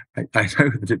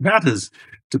that it matters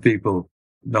to people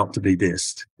not to be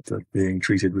dissed, that being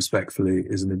treated respectfully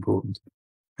is an important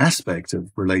aspect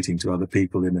of relating to other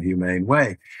people in a humane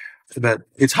way. But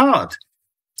it's hard.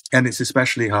 And it's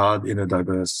especially hard in a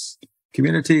diverse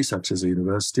community such as a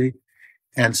university.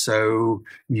 And so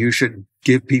you should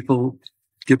give people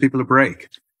a break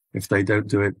if they don't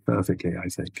do it perfectly, I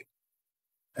think.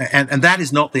 And that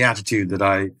is not the attitude that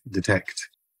I detect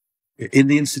in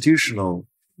the institutional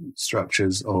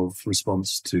structures of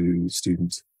response to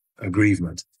student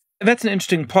aggrievement. That's an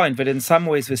interesting point, that in some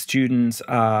ways the students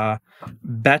are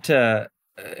better,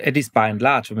 at least by and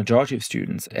large, the majority of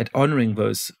students, at honoring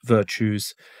those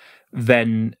virtues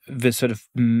than the sort of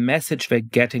message they're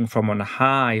getting from on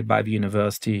high by the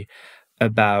university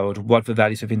about what the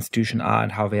values of the institution are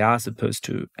and how they are supposed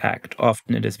to act.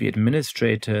 Often it is the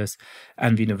administrators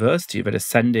and the university that is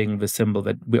sending the symbol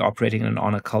that we're operating in an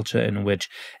honor culture in which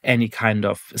any kind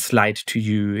of slight to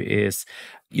you is,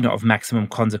 of maximum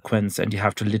consequence, and you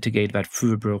have to litigate that through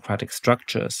the bureaucratic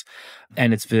structures.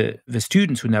 And it's the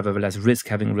students who nevertheless risk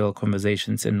having real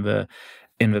conversations in the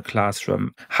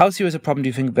classroom. How serious a problem do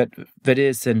you think that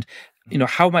is? And,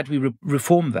 how might we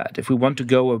reform that if we want to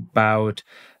go about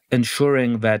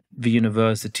ensuring that the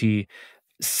university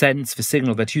sends the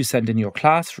signal that you send in your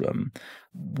classroom?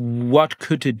 What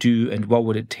could it do and what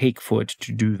would it take for it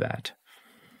to do that?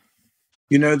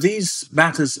 These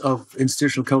matters of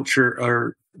institutional culture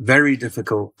are very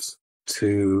difficult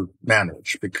to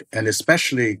manage. And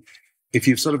especially if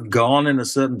you've sort of gone in a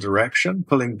certain direction,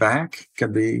 pulling back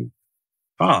can be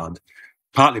hard,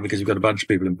 partly because you've got a bunch of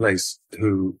people in place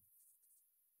who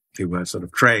were sort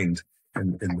of trained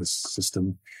in this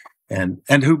system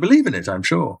and who believe in it, I'm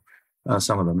sure,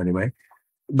 some of them anyway.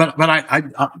 But I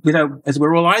as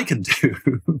we're all I can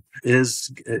do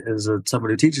is, as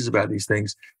someone who teaches about these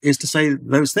things, is to say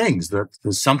those things, that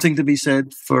there's something to be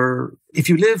said for, if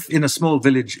you live in a small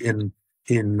village in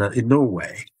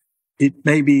Norway, it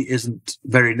maybe isn't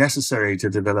very necessary to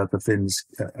develop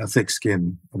a thick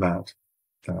skin about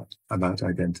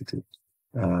identity,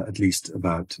 at least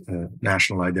about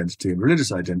national identity and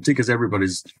religious identity, because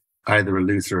everybody's either a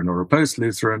Lutheran or a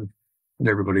post-Lutheran, and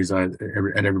everybody's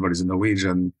a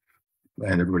Norwegian,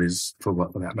 and everybody's, for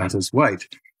what that matters, white.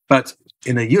 But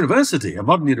in a university, a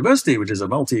modern university, which is a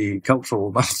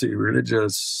multicultural,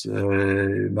 multi-religious,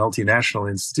 multinational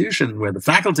institution where the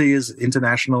faculty is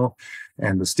international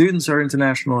and the students are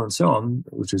international and so on,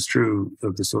 which is true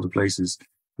of the sort of places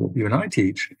that you and I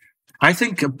teach, I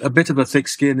think a bit of a thick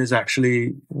skin is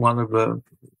actually one of the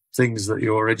things that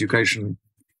your education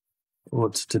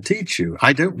ought to teach you.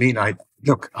 I don't mean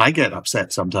I get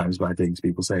upset sometimes by things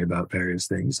people say about various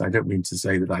things. I don't mean to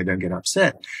say that I don't get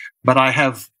upset, but I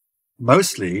have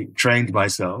mostly trained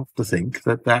myself to think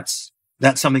that that's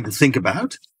something to think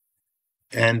about.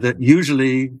 And that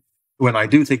usually when I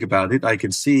do think about it, I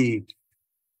can see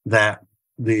that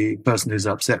the person who's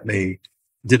upset me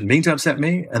didn't mean to upset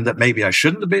me, and that maybe I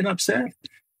shouldn't have been upset.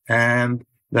 And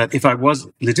that if I was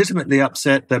legitimately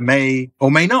upset, there may or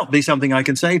may not be something I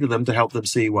can say to them to help them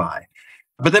see why.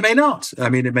 But there may not. I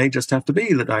mean, it may just have to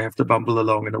be that I have to bumble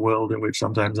along in a world in which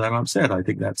sometimes I'm upset. I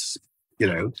think that's,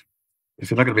 if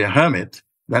you're not going to be a hermit,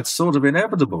 that's sort of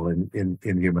inevitable in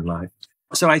human life.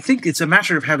 So I think it's a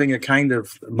matter of having a kind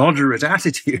of moderate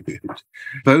attitude,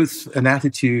 both an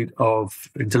attitude of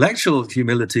intellectual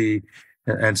humility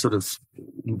and sort of,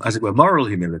 as it were, moral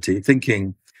humility,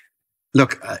 thinking,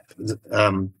 look,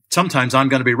 sometimes I'm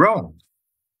going to be wrong.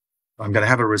 I'm going to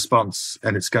have a response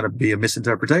and it's going to be a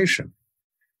misinterpretation.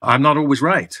 I'm not always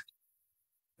right.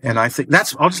 And I think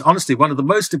that's honestly one of the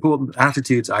most important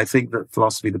attitudes I think that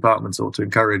philosophy departments ought to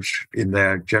encourage in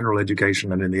their general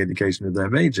education and in the education of their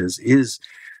majors is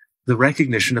the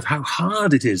recognition of how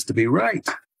hard it is to be right.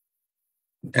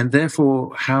 And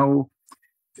therefore how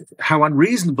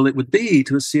unreasonable it would be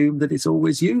to assume that it's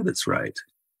always you that's right.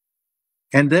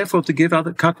 And therefore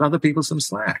to cut other people some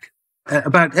slack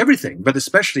about everything, but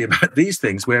especially about these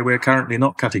things where we're currently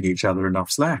not cutting each other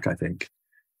enough slack, I think.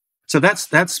 So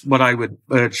that's what I would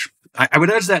urge. I would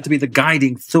urge that to be the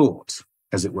guiding thought,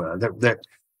 as it were. That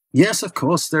yes, of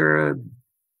course, there are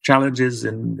challenges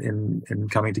in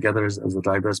coming together as a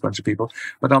diverse bunch of people,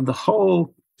 but on the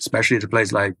whole, especially at a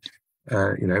place like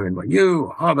NYU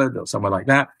or Harvard or somewhere like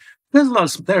that, there are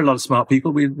a lot of smart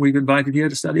people we've invited here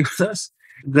to study with us.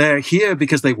 They're here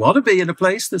because they want to be in a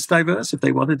place that's diverse. If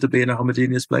they wanted to be in a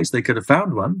homogeneous place, they could have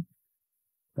found one.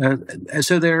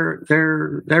 So they're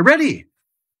ready.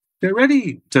 They're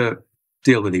ready to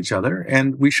deal with each other,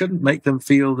 and we shouldn't make them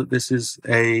feel that this is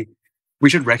we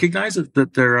should recognize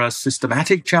that there are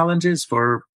systematic challenges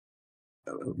for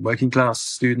working class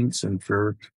students and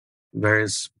for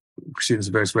various students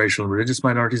of various racial and religious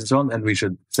minorities and so on, and we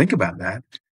should think about that.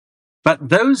 But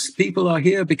those people are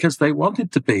here because they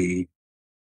wanted to be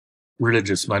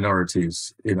religious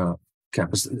minorities in a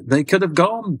campus. They could have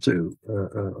gone to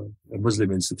a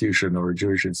Muslim institution or a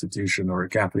Jewish institution or a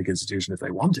Catholic institution if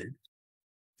they wanted.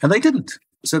 And they didn't.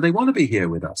 So they want to be here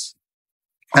with us.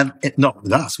 And not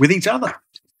with us, with each other.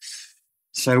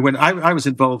 So when I was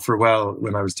involved for a while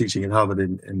when I was teaching at Harvard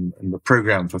in the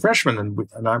program for freshmen, and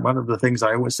one of the things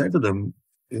I always said to them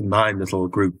in my little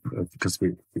group, because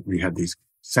we had these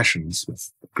sessions with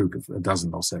a group of a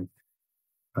dozen or so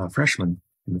freshmen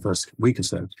in the first week or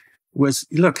so, was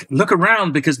look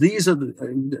around, because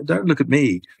don't look at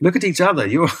me, look at each other.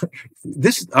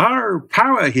 Our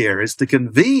power here is to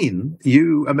convene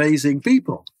you amazing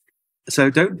people. So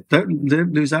don't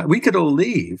lose that. We could all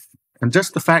leave, and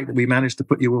just the fact that we managed to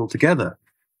put you all together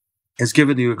has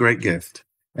given you a great gift,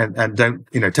 and don't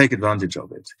take advantage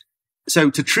of it.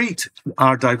 So to treat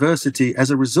our diversity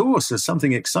as a resource, as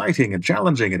something exciting and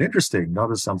challenging and interesting,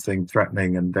 not as something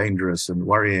threatening and dangerous and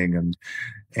worrying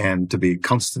and to be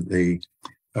constantly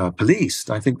policed,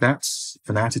 I think that's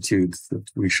an attitude that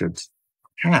we should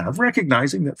have,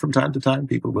 recognizing that from time to time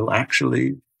people will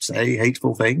actually say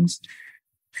hateful things,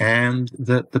 and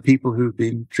that the people who've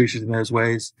been treated in those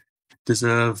ways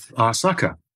deserve our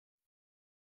succor.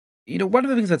 One of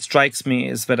the things that strikes me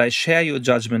is that I share your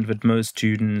judgment that most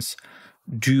students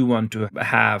do want to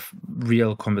have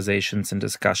real conversations and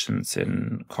discussions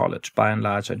in college. By and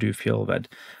large, I do feel that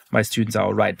my students are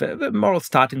all right. The moral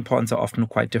starting points are often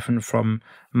quite different from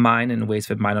mine in ways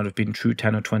that might not have been true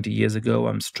 10 or 20 years ago.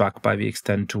 I'm struck by the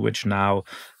extent to which now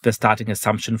the starting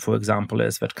assumption, for example,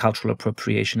 is that cultural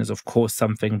appropriation is, of course,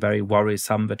 something very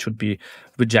worrisome that should be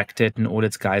rejected in all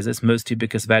its guises, mostly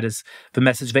because that is the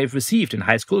message they've received in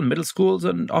high school, middle schools,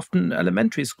 and often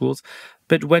elementary schools.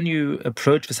 But when you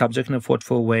approach the subject in a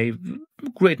thoughtful way, a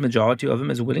great majority of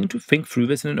them is willing to think through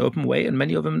this in an open way, and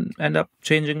many of them end up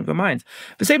changing their minds.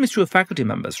 The same is true of faculty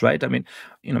members, right? I mean,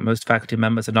 most faculty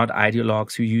members are not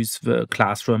ideologues who use the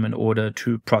classroom in order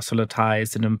to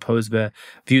proselytize and impose their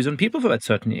views on people. That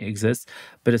certainly exists,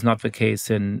 but it's not the case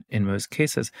in most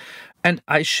cases. And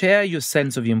I share your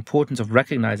sense of the importance of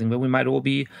recognizing that we might all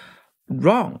be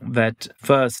wrong. That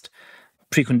first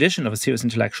precondition of a serious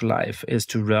intellectual life is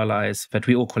to realize that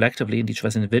we all collectively, and each of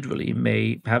us individually,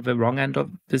 may have a wrong end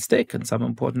of the stick in some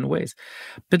important ways.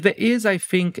 But there is, I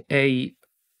think, a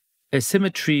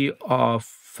symmetry of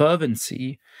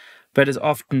fervency that is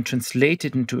often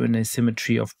translated into an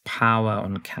asymmetry of power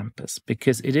on campus,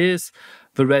 because it is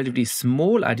the relatively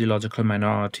small ideological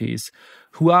minorities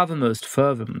who are the most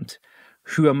fervent,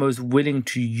 who are most willing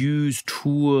to use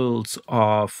tools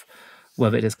of,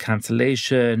 whether it is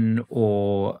cancellation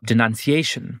or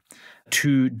denunciation,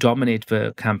 to dominate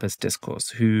the campus discourse,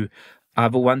 who are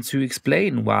the ones who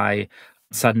explain why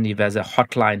suddenly there's a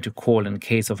hotline to call in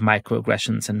case of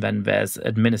microaggressions, and then there's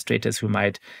administrators who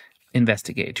might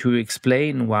investigate, who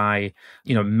explain why,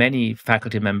 many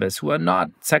faculty members who are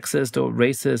not sexist or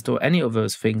racist or any of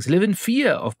those things live in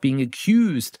fear of being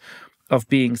accused of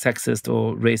being sexist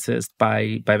or racist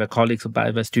by their colleagues or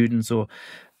by their students or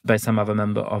by some other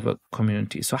member of a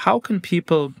community. So how can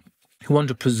people who want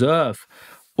to preserve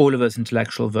all of those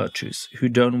intellectual virtues, who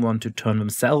don't want to turn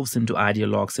themselves into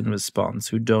ideologues in response,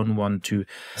 who don't want to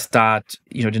start,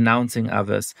 denouncing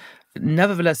others,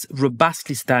 nevertheless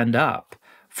robustly stand up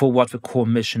for what the core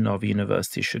mission of a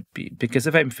university should be? Because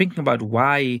if I'm thinking about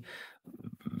why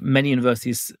many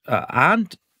universities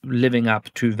aren't living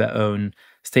up to their own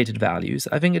stated values,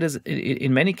 I think it is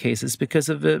in many cases because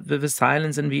of the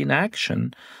silence and the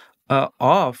inaction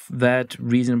of that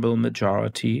reasonable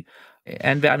majority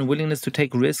and their unwillingness to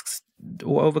take risks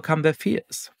or overcome their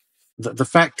fears. The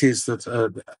fact is that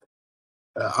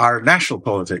our national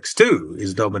politics, too,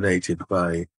 is dominated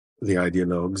by the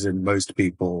ideologues, and most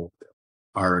people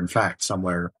are, in fact,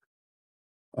 somewhere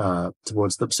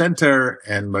towards the center,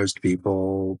 and most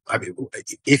people,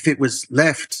 if it was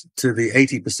left to the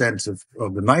 80% of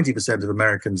the 90% of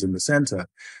Americans in the center,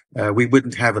 we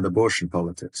wouldn't have an abortion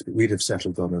politics. We'd have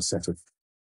settled on a set of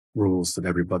rules that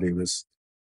everybody was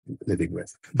living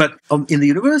with. But in the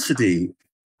university,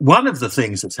 one of the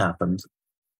things that's happened,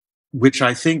 which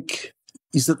I think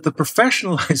is that the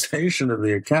professionalization of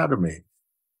the academy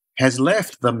has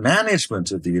left the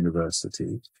management of the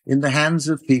university in the hands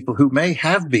of people who may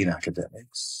have been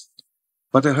academics,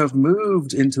 but who have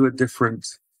moved into a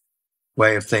different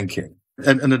way of thinking,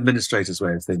 an administrator's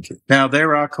way of thinking. Now,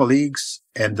 there are colleagues,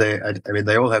 and they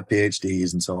all have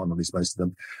PhDs and so on, at least most of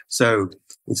them. So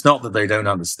it's not that they don't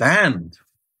understand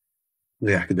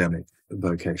the academic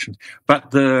vocation, but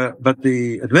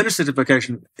the administrative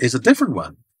vocation is a different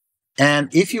one. And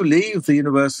if you leave the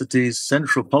university's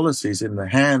central policies in the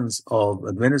hands of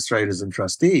administrators and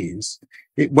trustees,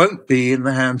 it won't be in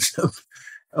the hands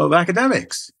of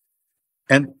academics.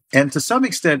 And to some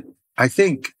extent, I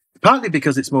think, partly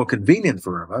because it's more convenient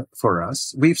for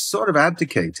us, we've sort of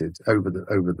abdicated over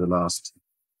the last,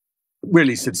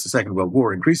 really since the Second World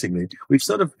War, increasingly, we've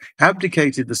sort of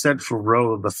abdicated the central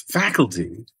role of the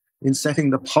faculty in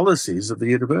setting the policies of the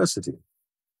university.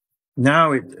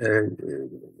 Now,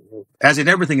 as in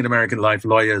everything in American life,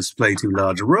 lawyers play too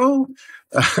large a role,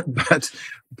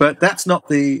 but that's not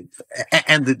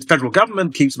and the federal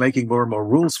government keeps making more and more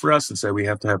rules for us, and so we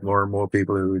have to have more and more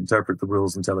people who interpret the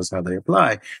rules and tell us how they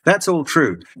apply. That's all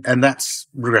true, and that's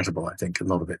regrettable, I think, a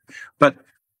lot of it. But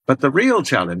the real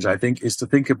challenge, I think, is to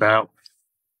think about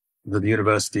the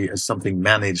university as something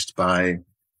managed by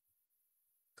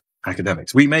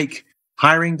academics. We make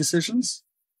hiring decisions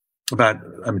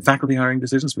faculty hiring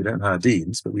decisions. We don't hire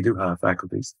deans, but we do hire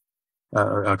faculties,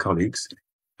 our colleagues.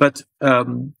 But, I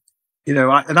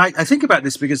think about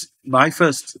this because my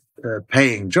first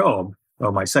paying job,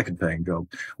 or my second paying job,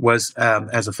 was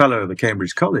as a fellow of the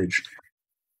Cambridge College.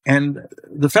 And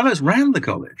the fellows ran the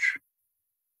college.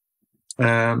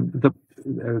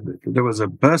 There was a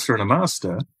bursar and a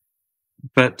master,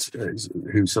 but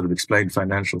who sort of explained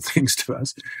financial things to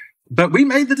us. But we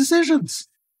made the decisions.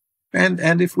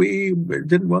 And if we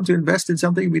didn't want to invest in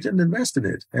something, we didn't invest in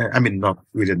it.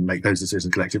 We didn't make those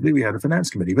decisions collectively. We had a finance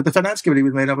committee, but the finance committee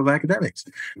was made up of academics.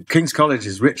 King's College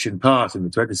is rich in part in the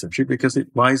 20th century because it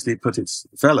wisely put its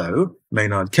fellow,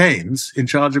 Maynard Keynes, in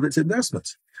charge of its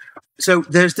investments. So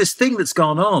there's this thing that's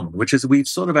gone on, which is we've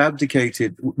sort of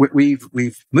abdicated.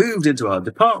 We've moved into our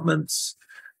departments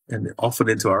and often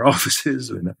into our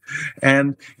offices,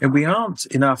 and we aren't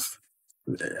enough,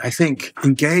 I think,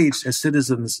 engaged as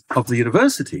citizens of the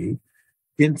university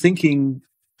in thinking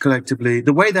collectively.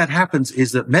 The way that happens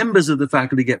is that members of the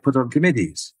faculty get put on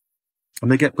committees,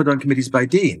 and they get put on committees by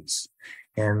deans.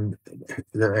 And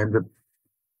the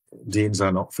deans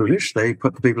are not foolish. They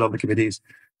put the people on the committees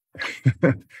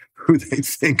who they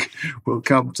think will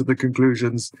come to the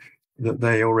conclusions that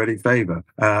they already favor.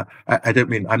 I don't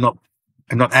mean, I'm not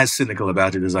as cynical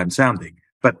about it as I'm sounding,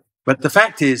 But the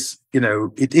fact is,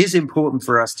 it is important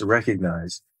for us to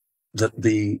recognize that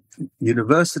the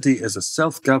university as a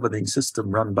self-governing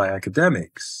system run by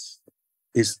academics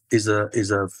is a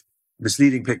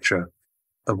misleading picture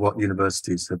of what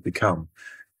universities have become.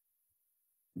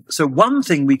 So one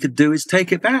thing we could do is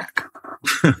take it back.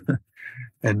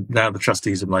 And now the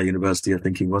trustees of my university are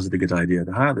thinking, was it a good idea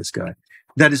to hire this guy?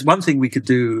 That is one thing we could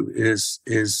do is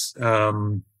just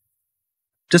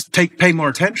pay more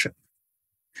attention.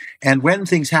 And when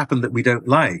things happen that we don't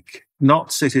like,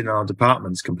 not sit in our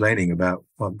departments complaining about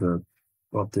what the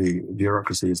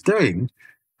bureaucracy is doing,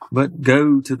 but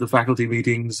go to the faculty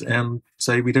meetings and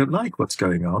say we don't like what's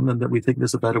going on and that we think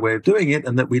there's a better way of doing it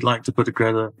and that we'd like to put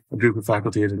together a group of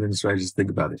faculty and administrators to think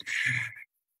about it.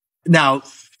 Now,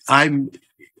 I've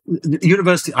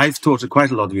taught at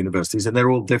quite a lot of universities, and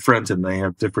they're all different, and they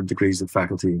have different degrees of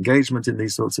faculty engagement in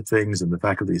these sorts of things, and the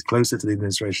faculty is closer to the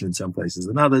administration in some places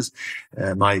than others.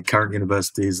 My current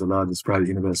university is the largest private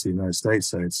university in the United States,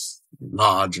 so it's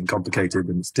large and complicated,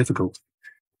 and it's difficult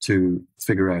to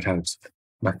figure out how it's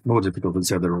more difficult than,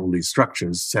 so there are all these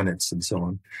structures, senates, and so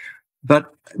on,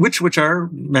 but which are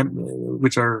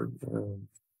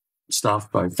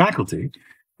staffed by faculty,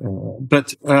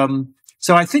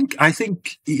 So I think,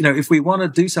 if we want to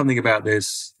do something about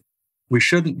this, we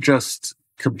shouldn't just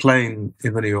complain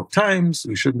in the New York Times.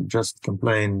 We shouldn't just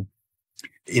complain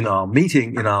in our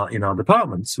meeting, in our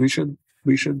departments. We should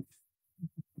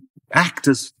act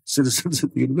as citizens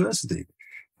of the university.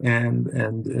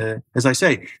 And as I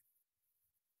say,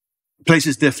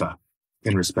 places differ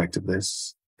in respect of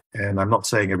this. And I'm not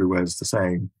saying everywhere is the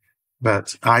same,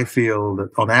 but I feel that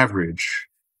on average,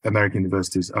 American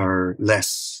universities are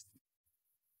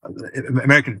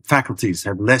American faculties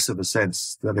have less of a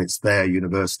sense that it's their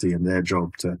university and their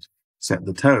job to set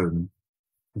the tone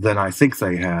than I think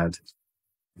they had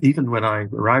even when I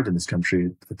arrived in this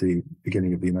country at the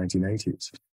beginning of the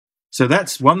 1980s. So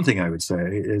that's one thing I would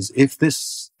say is if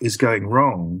this is going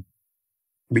wrong,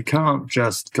 we can't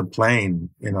just complain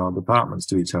in our departments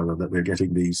to each other that we're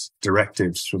getting these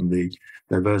directives from the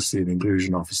diversity and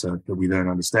inclusion officer that we don't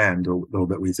understand or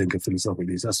that we think are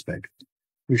philosophically suspect.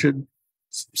 We should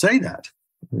say that.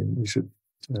 I mean, we should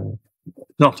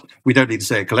we don't need to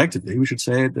say it collectively. We should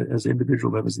say it as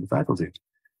individual members of the faculty.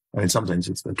 I mean, sometimes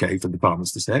it's okay for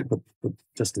departments to say it, but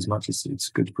just as much as it's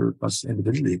good for us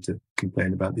individually to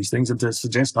complain about these things and to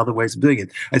suggest other ways of doing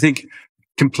it. I think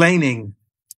complaining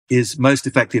is most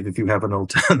effective if you have an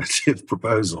alternative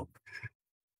proposal.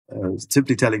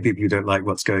 Simply telling people you don't like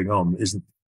what's going on isn't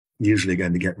usually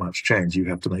going to get much change. You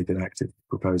have to make an active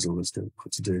proposal as to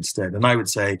what to do instead. And I would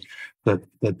say that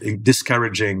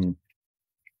discouraging,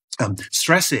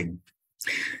 stressing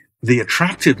the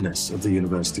attractiveness of the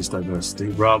university's diversity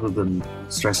rather than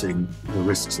stressing the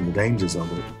risks and the dangers of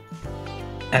it.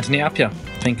 Anthony Appiah,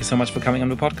 thank you so much for coming on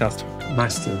the podcast.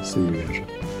 Nice to see you, Yascha.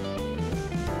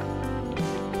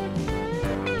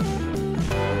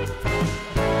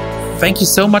 Thank you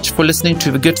so much for listening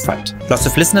to The Good Fight. Lots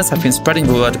of listeners have been spreading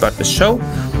the word about the show.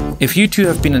 If you too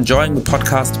have been enjoying the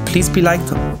podcast, please be like,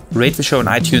 rate the show on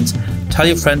iTunes, tell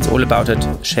your friends all about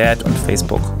it, share it on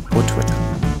Facebook or Twitter.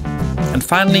 And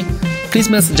finally, please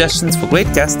mail suggestions for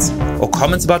great guests or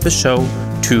comments about the show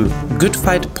to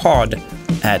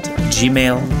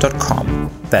goodfightpod@gmail.com.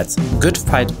 That's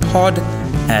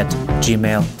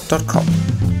goodfightpod@gmail.com.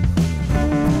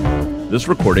 This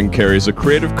recording carries a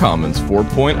Creative Commons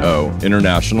 4.0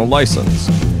 international license.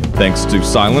 Thanks to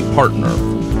Silent Partner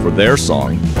for their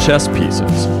song, Chess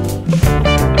Pieces.